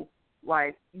people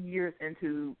like years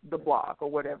into the blog or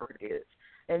whatever it is.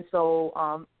 And so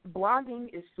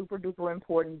blogging is super duper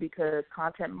important because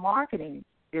content marketing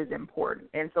is important.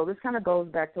 And so this kind of goes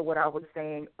back to what I was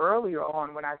saying earlier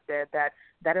on when I said that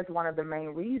is one of the main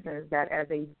reasons that as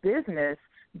a business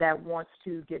that wants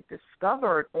to get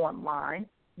discovered online,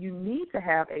 you need to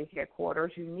have a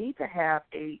headquarters, you need to have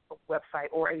a website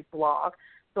or a blog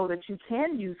so that you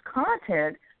can use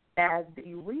content as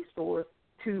the resource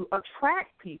to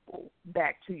attract people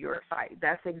back to your site.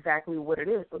 That's exactly what it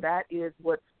is. So that is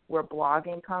where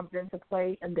blogging comes into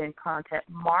play, and then content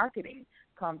marketing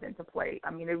comes into play.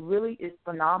 I mean, it really is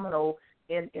phenomenal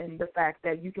in the fact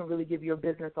that you can really give your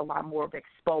business a lot more of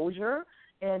exposure,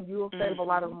 and you'll save a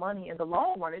lot of money in the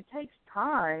long run. It takes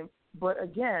time, but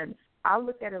again, I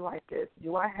look at it like this.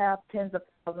 Do I have tens of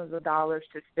thousands of dollars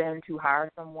to spend to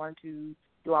hire someone to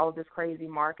do all of this crazy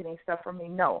marketing stuff for me?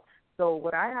 No. So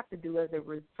what I have to do as a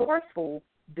resourceful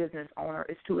business owner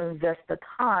is to invest the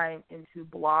time into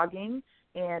blogging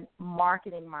and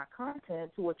marketing my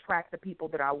content to attract the people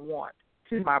that I want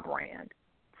to my brand.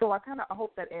 So I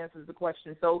hope that answers the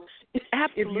question. So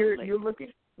absolutely.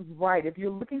 If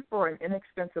you're looking for an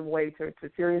inexpensive way to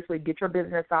seriously get your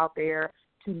business out there,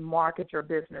 to market your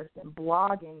business, then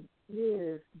blogging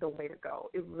is the way to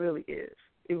go. It really is.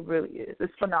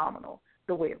 It's phenomenal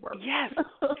the way it works. Yes.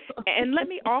 And let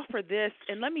me offer this,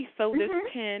 and let me throw this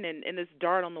pin and this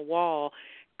dart on the wall.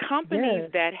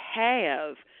 Companies that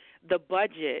have the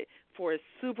budget for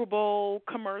Super Bowl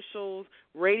commercials,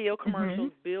 radio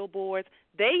commercials, billboards,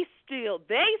 they still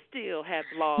have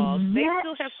blogs. They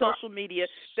still have social media.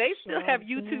 They still have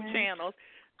YouTube channels.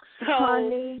 So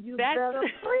honey,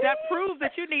 that proves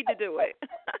that you need to do it.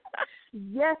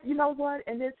 Yes, you know what?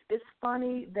 And it's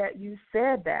funny that you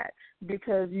said that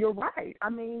because you're right. I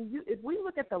mean, if we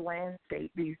look at the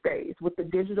landscape these days with the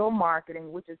digital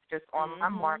marketing, which is just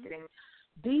online marketing,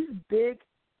 these big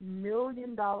 $1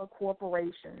 million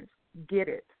corporations get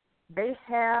it. They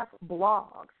have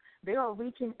blogs. They are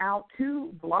reaching out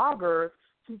to bloggers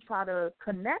to try to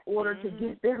connect order to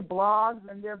get their blogs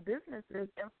and their businesses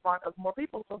in front of more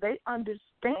people, so they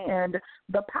understand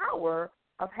the power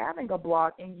of having a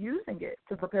blog and using it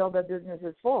to propel their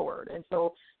businesses forward. And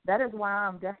so that is why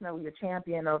I'm definitely a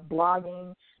champion of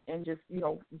blogging and just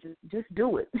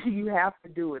do it. You have to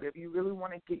do it if you really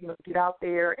want to get out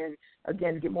there and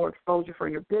again get more exposure for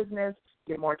your business,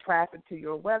 get more traffic to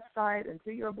your website and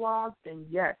to your blogs. Then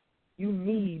yes, You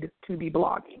need to be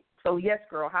blogging. So yes,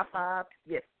 girl, high five.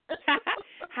 Yes.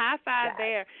 High five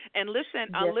there. And listen,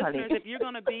 yes, listeners, if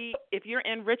you're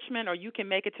in Richmond or you can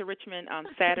make it to Richmond on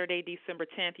Saturday, December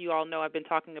 10th, you all know I've been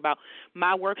talking about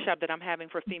my workshop that I'm having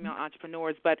for female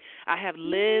entrepreneurs, but I have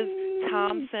Liz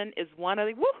Thompson is one of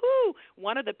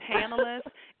the panelists,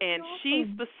 and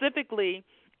she specifically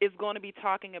is going to be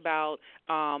talking about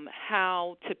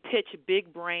how to pitch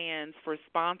big brands for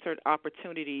sponsored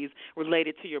opportunities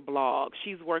related to your blog.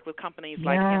 She's worked with companies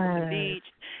like Hampton Beach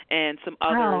and some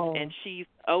others, and she's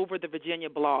over the Virginia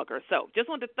Blogger. So just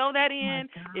wanted to throw that in.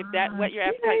 If that whet your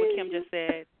appetite, what Kim just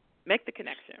said, make the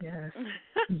connection.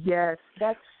 Yes,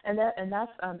 that's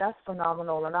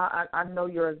phenomenal, and I know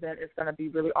your event is going to be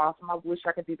really awesome. I wish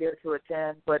I could be there to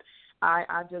attend, but I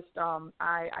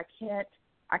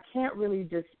can't really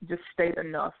just state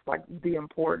enough like the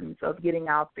importance of getting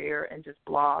out there and just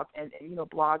blog and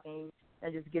blogging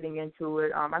and just getting into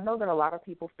it. I know that a lot of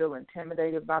people feel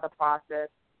intimidated by the process.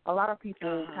 A lot of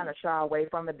people kind of shy away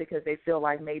from it because they feel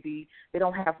like maybe they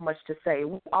don't have much to say.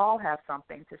 We all have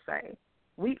something to say.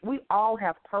 We all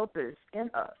have purpose in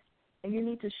us, and you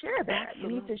need to share that.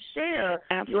 Absolutely. You need to share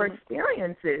your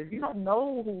experiences. You don't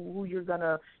know who you're going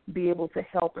to be able to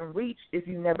help and reach if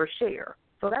you never share.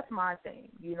 So that's my thing.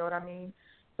 You know what I mean?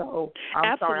 So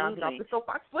I'm sorry, I'll get off the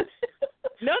soapbox.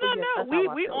 No.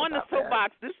 We on the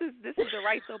soapbox. This is the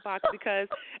right soapbox because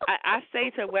I say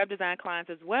to web design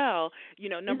clients as well,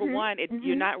 number one,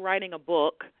 you're not writing a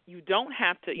book. You don't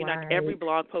have to, every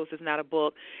blog post is not a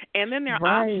book. And then there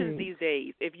are options these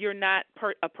days. If you're not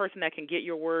a person that can get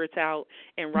your words out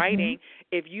in writing,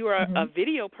 if you are a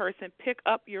video person, pick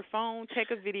up your phone, take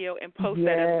a video, and post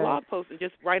that as a blog post and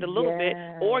just write a little bit,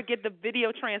 or get the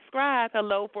video transcribed,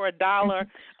 for $1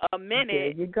 a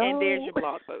minute, and there's your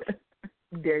blog post.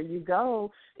 There you go.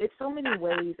 It's so many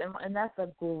ways, and that's a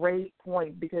great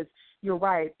point because you're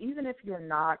right. Even if you're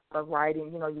not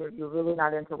writing, you're really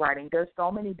not into writing, there's so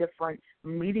many different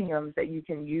mediums that you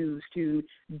can use to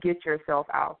get yourself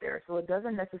out there. So it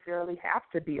doesn't necessarily have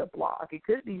to be a blog. It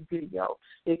could be video.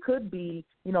 It could be,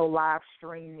 live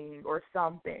streaming or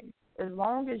something. As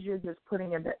long as you're just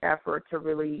putting in the effort to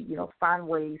really, find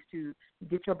ways to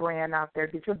get your brand out there,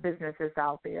 get your businesses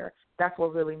out there, that's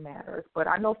what really matters. But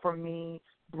I know for me,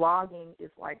 blogging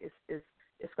is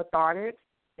it's cathartic,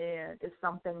 and it's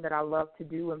something that I love to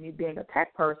do. And me being a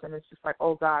tech person, it's just like,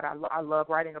 oh God, I love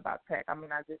writing about tech. I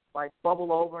mean, I just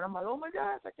bubble over, and I'm like, oh my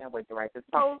gosh, I can't wait to write this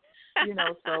post.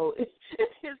 So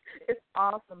it's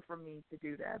awesome for me to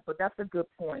do that. But that's a good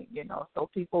point, So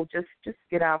people just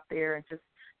get out there and just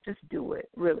do it.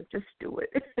 Really, just do it.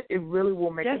 It really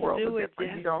will make a world of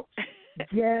difference. You don't.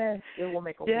 Yes, it will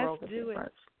make a world of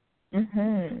difference.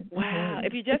 Wow.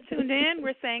 If you just tuned in,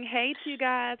 we're saying hey to you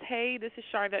guys. Hey, this is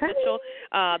Charvette Mitchell,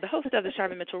 the host of the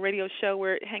Charvette Mitchell Radio Show.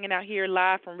 We're hanging out here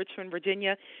live from Richmond,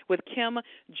 Virginia with Kim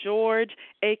George,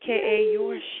 a.k.a.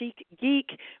 Your Chic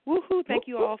Geek. Woohoo. Thank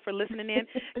you all for listening in.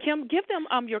 Kim, give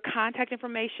them your contact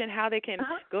information, how they can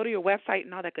go to your website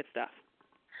and all that good stuff.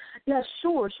 Yeah,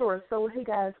 sure. So, hey,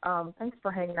 guys, thanks for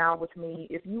hanging out with me.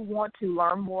 If you want to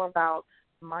learn more about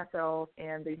myself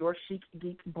and the Your Chic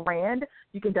Geek brand,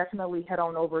 you can definitely head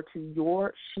on over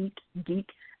to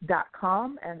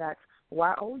yourchicgeek.com, and that's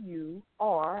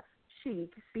YOUR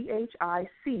chic,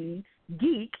 CHIC,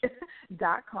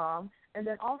 geek.com. And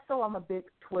then also I'm a big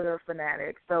Twitter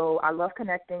fanatic, so I love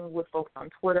connecting with folks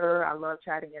on Twitter. I love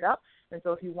chatting it up. And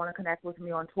so if you want to connect with me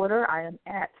on Twitter, I am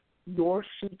at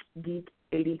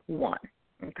YourChicGeek81.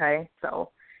 Okay,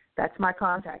 so that's my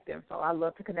contact info. I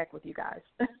love to connect with you guys.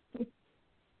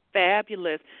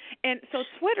 Fabulous. And so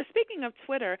Twitter, speaking of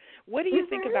Twitter, what do you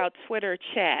think about Twitter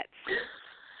chats?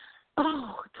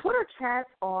 Oh, Twitter chats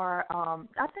are,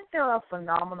 I think they're a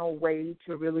phenomenal way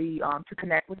to really to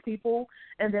connect with people,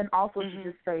 and then also to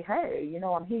just say, hey,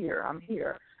 I'm here.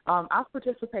 I've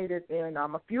participated in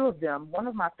a few of them. One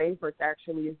of my favorites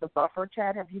actually is the Buffer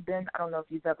chat. Have you been? I don't know if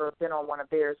you've ever been on one of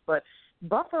theirs, but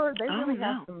Buffer, they really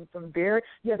have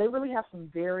they really have some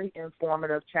very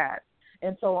informative chats.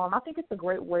 And so I think it's a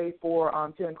great way for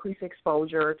to increase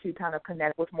exposure, to kind of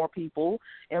connect with more people,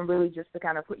 and really just to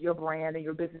kind of put your brand and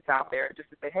your business out there, just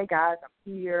to say, hey, guys, I'm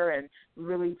here, and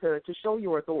really to show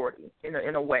your authority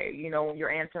in a way, when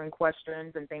you're answering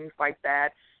questions and things like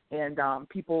that. And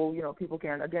people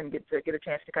can, again, get a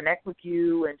chance to connect with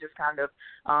you, and just kind of,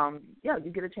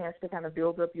 you get a chance to kind of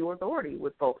build up your authority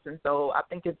with folks. And so I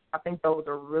think those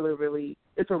are really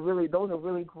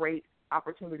great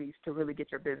opportunities to really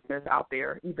get your business out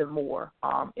there even more,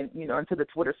 into the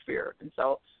Twitter sphere. And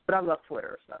so, but I love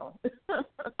Twitter. So,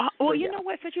 well, you know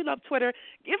what? Since you love Twitter,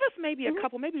 give us maybe a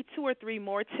couple, maybe 2 or 3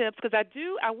 more tips, because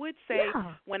I would say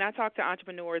when I talk to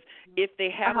entrepreneurs, if they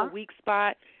have a weak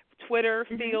spot, Twitter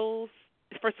feels,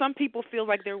 for some people, feels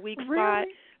like their weak spot.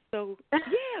 So,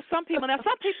 some people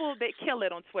they kill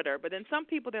it on Twitter, but then some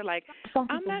people, they're like,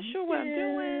 I'm not sure what I'm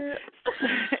doing.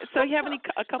 So you have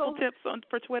a couple tips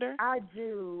for Twitter? I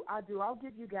do. I'll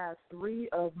give you guys 3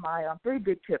 of my 3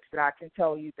 big tips that I can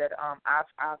tell you that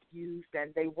I've used,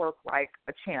 and they work like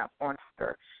a champ on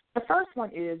Twitter. The first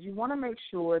one is you want to make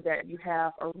sure that you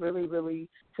have a really, really,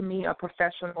 to me, a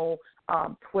professional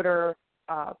Twitter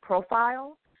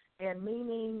profile. And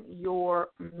meaning your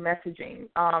messaging.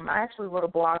 I actually wrote a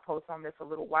blog post on this a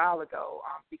little while ago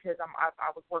because I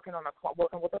was working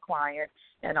with a client,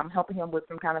 and I'm helping him with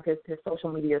some kind of his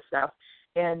social media stuff.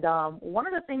 And one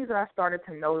of the things that I started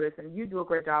to notice, and you do a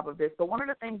great job of this, but one of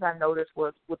the things I noticed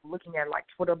was with looking at like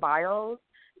Twitter bios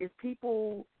is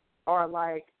people are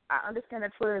like, I understand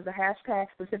that Twitter is a hashtag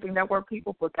specific network,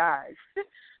 people, but guys,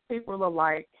 people are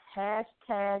like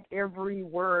hashtag every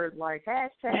word, like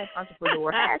hashtag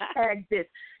entrepreneur, hashtag this,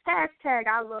 hashtag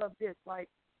I love this. Like,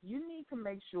 you need to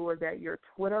make sure that your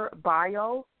Twitter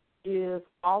bio is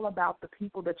all about the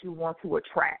people that you want to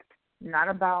attract, not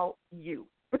about you.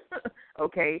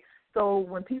 Okay? So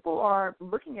when people are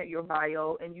looking at your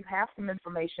bio and you have some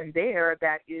information there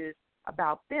that is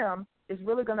about them, it's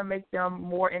really going to make them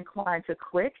more inclined to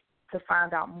click to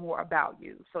find out more about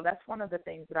you. So that's one of the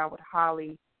things that I would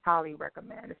highly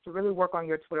recommend, is to really work on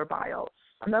your Twitter bio.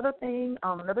 Another thing,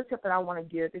 another tip that I want to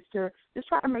give is to just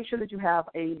try to make sure that you have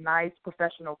a nice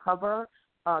professional cover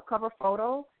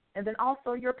photo, and then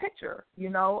also your picture.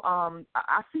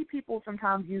 I see people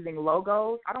sometimes using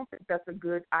logos. I don't think that's a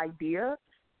good idea.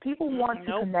 People want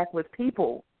to connect with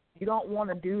people. You don't want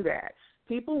to do that.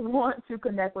 People want to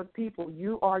connect with people.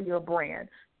 You are your brand.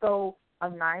 So a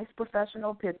nice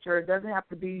professional picture. It doesn't have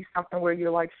to be something where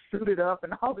you're like suited up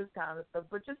and all this kind of stuff,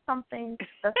 but just something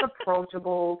that's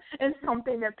approachable and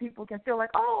something that people can feel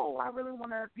like, oh, I really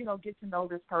want to, get to know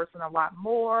this person a lot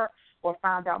more or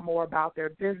find out more about their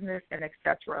business and et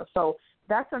cetera. So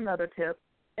that's another tip.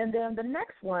 And then the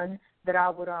next one that I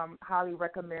would highly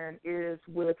recommend is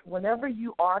whenever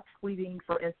you are tweeting,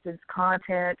 for instance,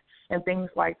 content and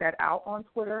things like that out on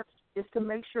Twitter, is to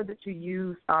make sure that you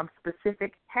use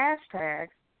specific hashtags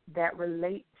that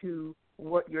relate to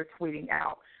what you're tweeting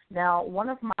out. Now, one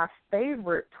of my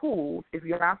favorite tools, if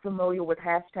you're not familiar with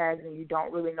hashtags and you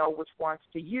don't really know which ones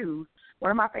to use,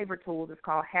 one of my favorite tools is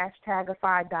called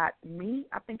hashtagify.me,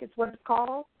 I think it's what it's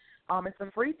called. It's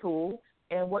a free tool,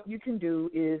 and what you can do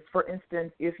is, for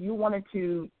instance, if you wanted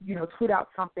to, tweet out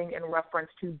something in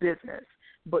reference to business,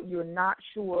 but you're not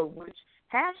sure which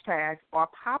hashtags are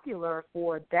popular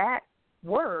for that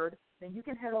word, then you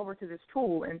can head over to this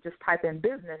tool and just type in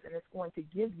business, and it's going to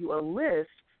give you a list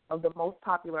of the most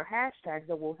popular hashtags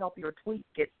that will help your tweet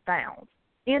get found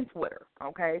in Twitter.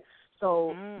 Okay,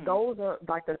 so those are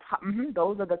like the top.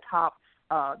 Those are the top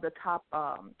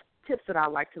tips that I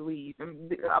like to leave. And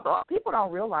people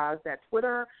don't realize that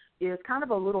Twitter is kind of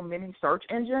a little mini search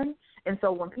engine. And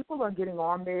so when people are getting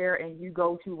on there and you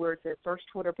go to where it says search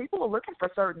Twitter, people are looking for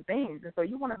certain things. And so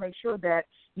you want to make sure that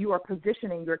you are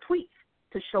positioning your tweets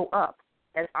to show up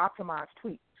as optimized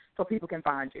tweets so people can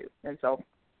find you. And so,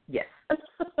 yes.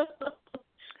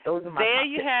 Those are my there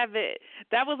you tips. have it.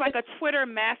 That was like a Twitter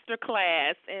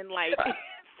masterclass in like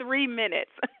 3 minutes.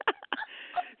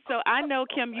 So I know,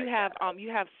 Kim, you have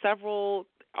several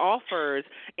offers.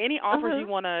 Any offers you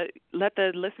want to let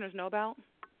the listeners know about?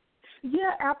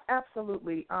 Yeah,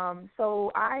 absolutely.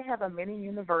 So I have a mini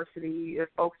university if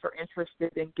folks are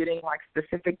interested in getting like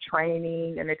specific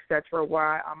training and et cetera,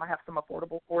 where I have some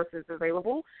affordable courses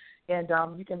available. And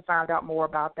you can find out more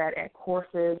about that at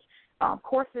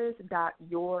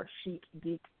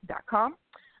courses.yourchicgeek.com.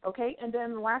 Okay, and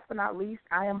then last but not least,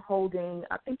 I am holding,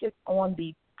 I think it's on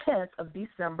the 10th of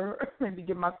December, let me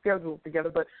get my schedule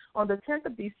together, but on the 10th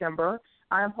of December,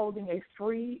 I am holding a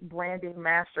free branding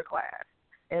masterclass.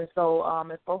 And so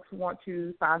if folks want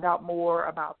to find out more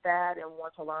about that and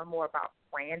want to learn more about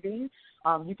branding,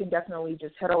 you can definitely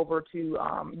just head over to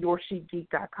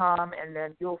yourchicgeek.com, and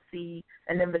then you'll see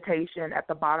an invitation at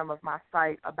the bottom of my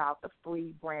site about the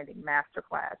free branding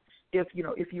masterclass if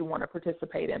you want to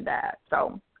participate in that.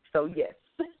 So yes.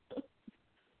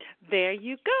 There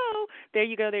you go.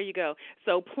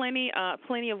 So plenty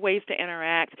of ways to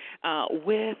interact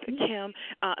with Kim.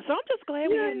 So I'm just glad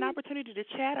we had an opportunity to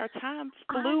chat. Our time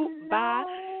flew by.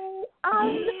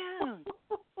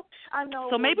 I know.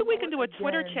 So maybe we can do a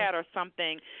Twitter chat or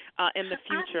something in the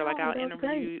future, like I'll interview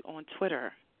you on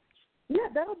Twitter. Yeah,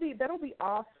 that'll be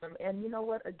awesome. And you know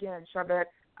what? Again,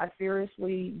 Charvette, I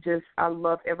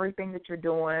love everything that you're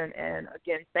doing. And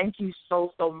again, thank you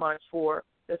so much for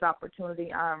this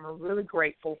opportunity. I'm really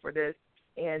grateful for this.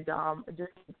 And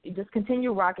just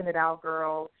continue rocking it out,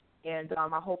 girl. And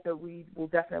I hope that we will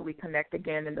definitely connect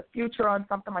again in the future on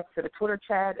something like a Twitter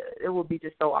chat. It will be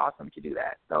just so awesome to do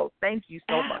that. So thank you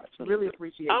so much. Really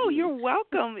appreciate it. Oh, you're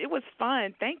welcome. It was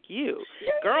fun. Thank you.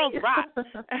 Yay. Girls rock.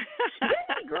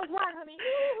 Yay, girls rock, honey.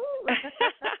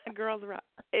 Girls rock.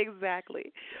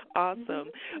 Exactly. Awesome.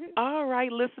 All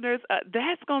right, listeners,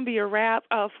 that's going to be a wrap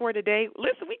for today.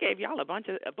 Listen, we gave y'all a bunch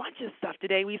of stuff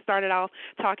today. We started off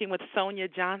talking with Sonia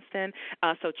Johnston.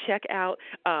 So check out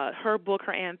her book,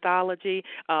 her anthology,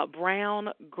 Brown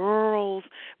Girls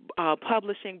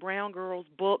Publishing, Brown Girls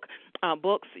books.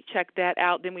 Check that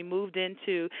out. Then we moved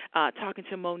into talking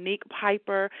to Monique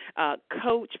Piper,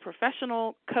 coach,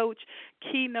 professional coach,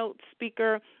 keynote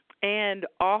speaker, and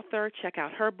author. Check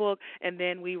out her book. And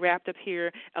then we wrapped up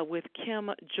here with Kim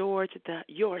George,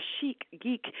 Your Chic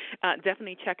Geek.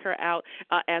 Definitely check her out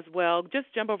as well.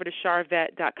 Just jump over to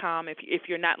charvette.com if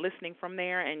you're not listening from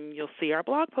there, and you'll see our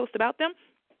blog post about them.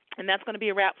 And that's going to be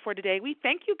a wrap for today. We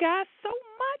thank you guys so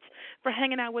much for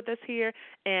hanging out with us here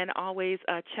and always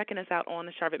checking us out on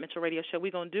the Charvette Mitchell Radio Show.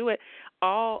 We're going to do it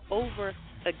all over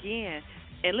again.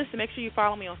 And listen, make sure you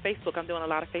follow me on Facebook. I'm doing a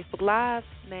lot of Facebook Lives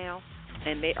now,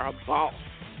 and they are boss.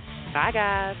 Bye,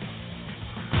 guys.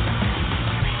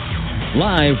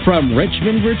 Live from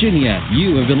Richmond, Virginia,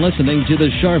 you have been listening to the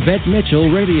Charvette Mitchell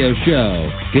Radio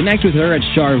Show. Connect with her at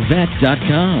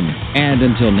charvette.com. And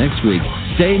until next week,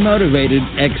 stay motivated,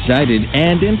 excited,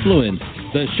 and influenced.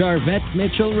 The Charvette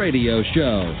Mitchell Radio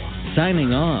Show.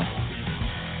 Signing off.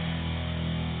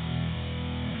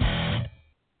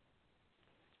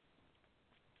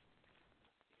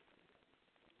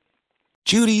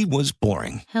 Judy was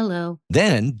boring. Hello.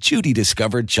 Then Judy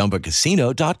discovered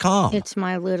ChumbaCasino.com. It's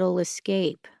my little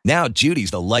escape. Now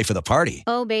Judy's the life of the party.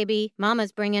 Oh, baby,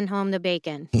 mama's bringing home the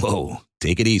bacon. Whoa,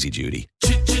 take it easy, Judy.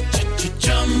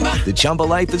 The Chumba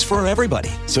life is for everybody.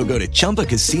 So go to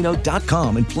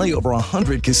ChumbaCasino.com and play over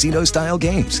 100 casino-style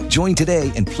games. Join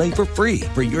today and play for free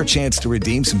for your chance to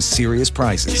redeem some serious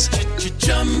prizes.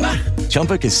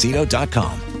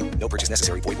 ChumbaCasino.com. No purchase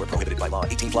necessary. Void where prohibited by law.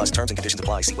 18+ terms and conditions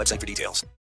apply. See website for details.